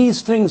 So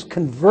these things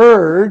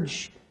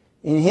converge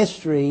in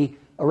history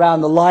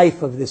around the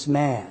life of this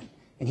man,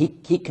 and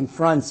he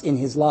confronts in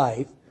his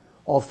life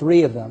all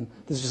three of them.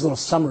 This is just a little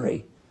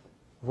summary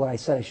of what I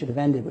said. I should have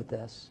ended with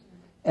this,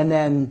 and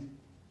then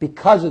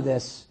because of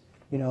this,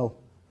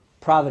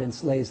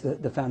 Providence lays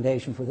the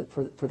foundation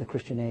for the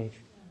Christian age.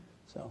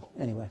 So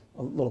anyway,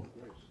 a little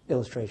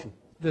illustration.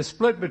 The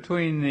split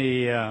between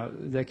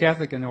the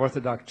Catholic and the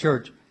Orthodox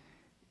Church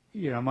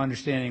my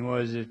understanding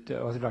was that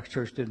the Orthodox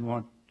Church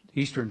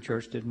Eastern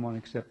Church didn't want to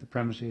accept the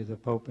primacy of the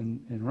Pope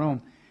in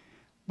Rome.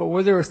 But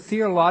were there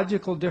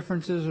theological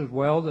differences as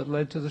well that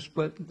led to the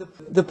split?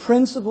 The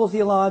principal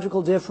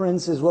theological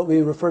difference is what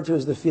we refer to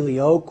as the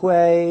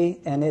filioque,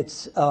 and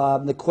it's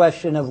the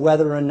question of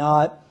whether or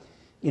not,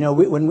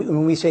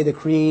 when we say the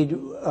creed,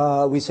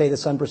 we say the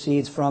Son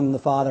proceeds from the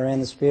Father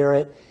and the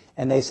Spirit,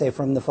 and they say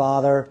from the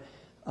Father.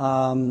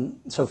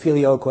 So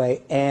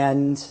filioque,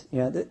 and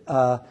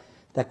that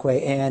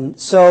and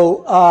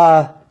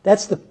so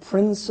that's the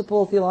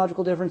principal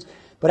theological difference.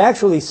 But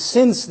actually,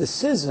 since the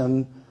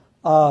schism,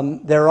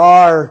 there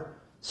are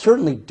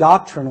certainly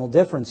doctrinal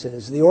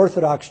differences. The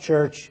Orthodox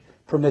Church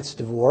permits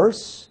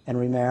divorce and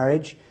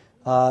remarriage.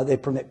 They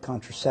permit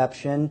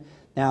contraception.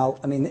 Now,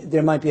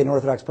 there might be an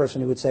Orthodox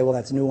person who would say, well,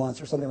 that's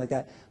nuance or something like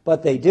that,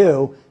 but they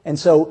do. And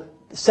so,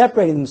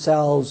 separating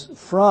themselves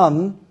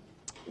from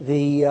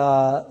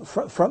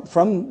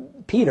from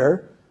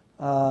Peter,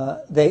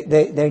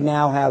 they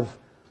now have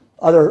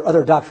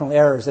other doctrinal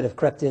errors that have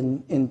crept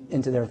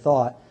into their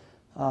thought.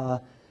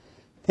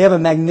 They have a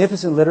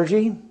magnificent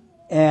liturgy.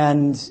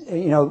 And,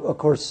 of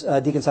course,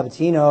 Deacon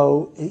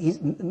Sabatino, he's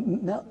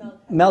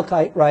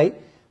Melkite, right?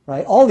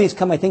 All these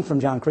come, I think, from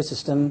John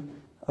Chrysostom.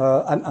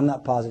 I'm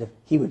not positive.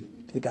 He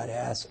would be the guy to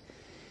ask.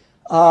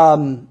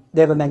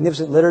 They have a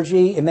magnificent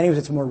liturgy. In many ways,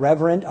 it's more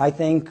reverent, I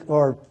think,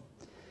 or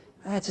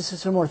it's just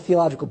some more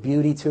theological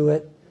beauty to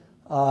it.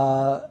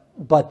 But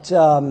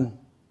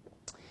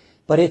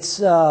it's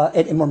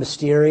more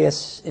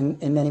mysterious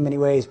in many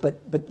ways. But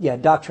yeah,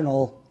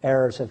 doctrinal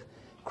errors have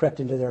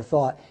crept into their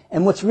thought.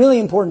 And what's really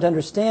important to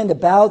understand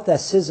about that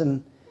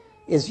schism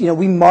is,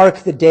 we mark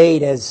the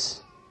date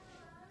as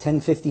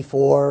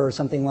 1054 or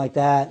something like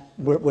that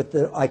with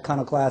the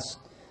iconoclast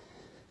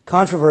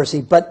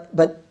controversy.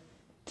 But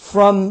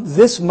from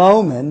this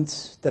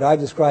moment that I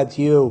described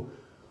to you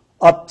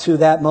up to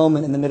that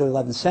moment in the middle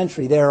 11th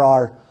century, there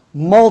are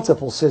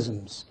multiple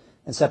schisms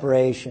and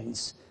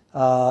separations.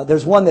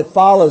 There's one that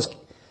follows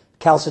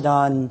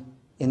Chalcedon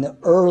in the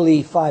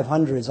early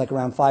 500s, like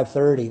around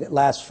 530, that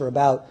lasts for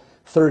about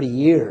 30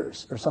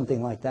 years or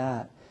something like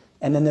that.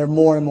 And then there are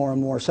more and more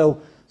and more.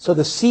 So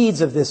the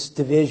seeds of this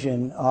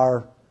division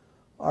are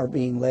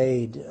being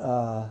laid,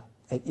 even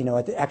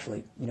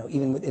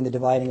in the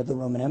dividing of the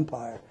Roman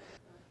Empire.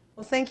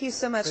 Well, thank you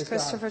so much, Praise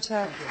Christopher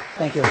Tuck.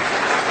 Thank you.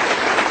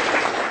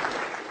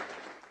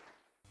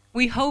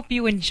 We hope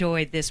you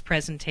enjoyed this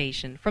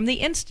presentation from the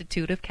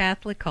Institute of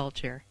Catholic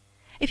Culture.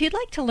 If you'd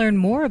like to learn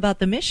more about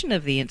the mission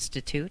of the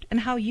Institute and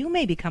how you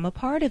may become a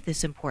part of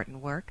this important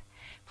work,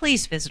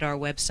 please visit our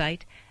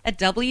website at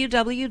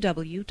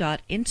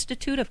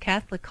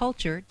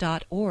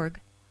www.instituteofcatholicculture.org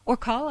or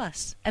call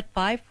us at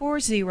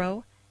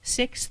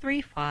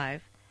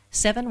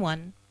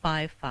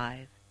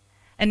 540-635-7155.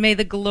 And may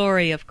the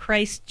glory of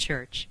Christ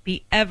Church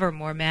be ever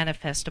more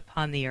manifest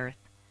upon the earth.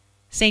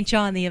 St.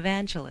 John the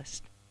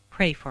Evangelist,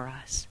 pray for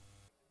us.